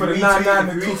 Hey, if For you the retweet 99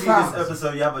 if you and retweet 2,000. this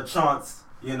episode, you have a chance,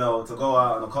 you know, to go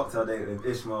out on a cocktail date with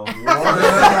Ishmael. Let's go,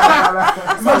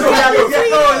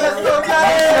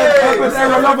 Urban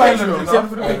Era Love Island. You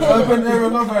know? Urban Era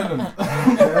Love Island.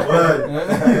 Word. You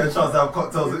get a chance to have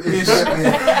cocktails with Ish. And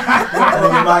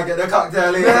then you might get the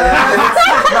cocktail later.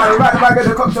 Man, right back at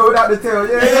the cocktail without the tail.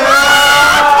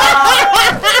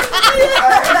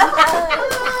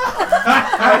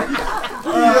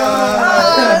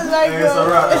 Oh, my It's God.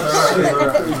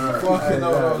 alright. Fucking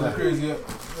hell, that was crazy.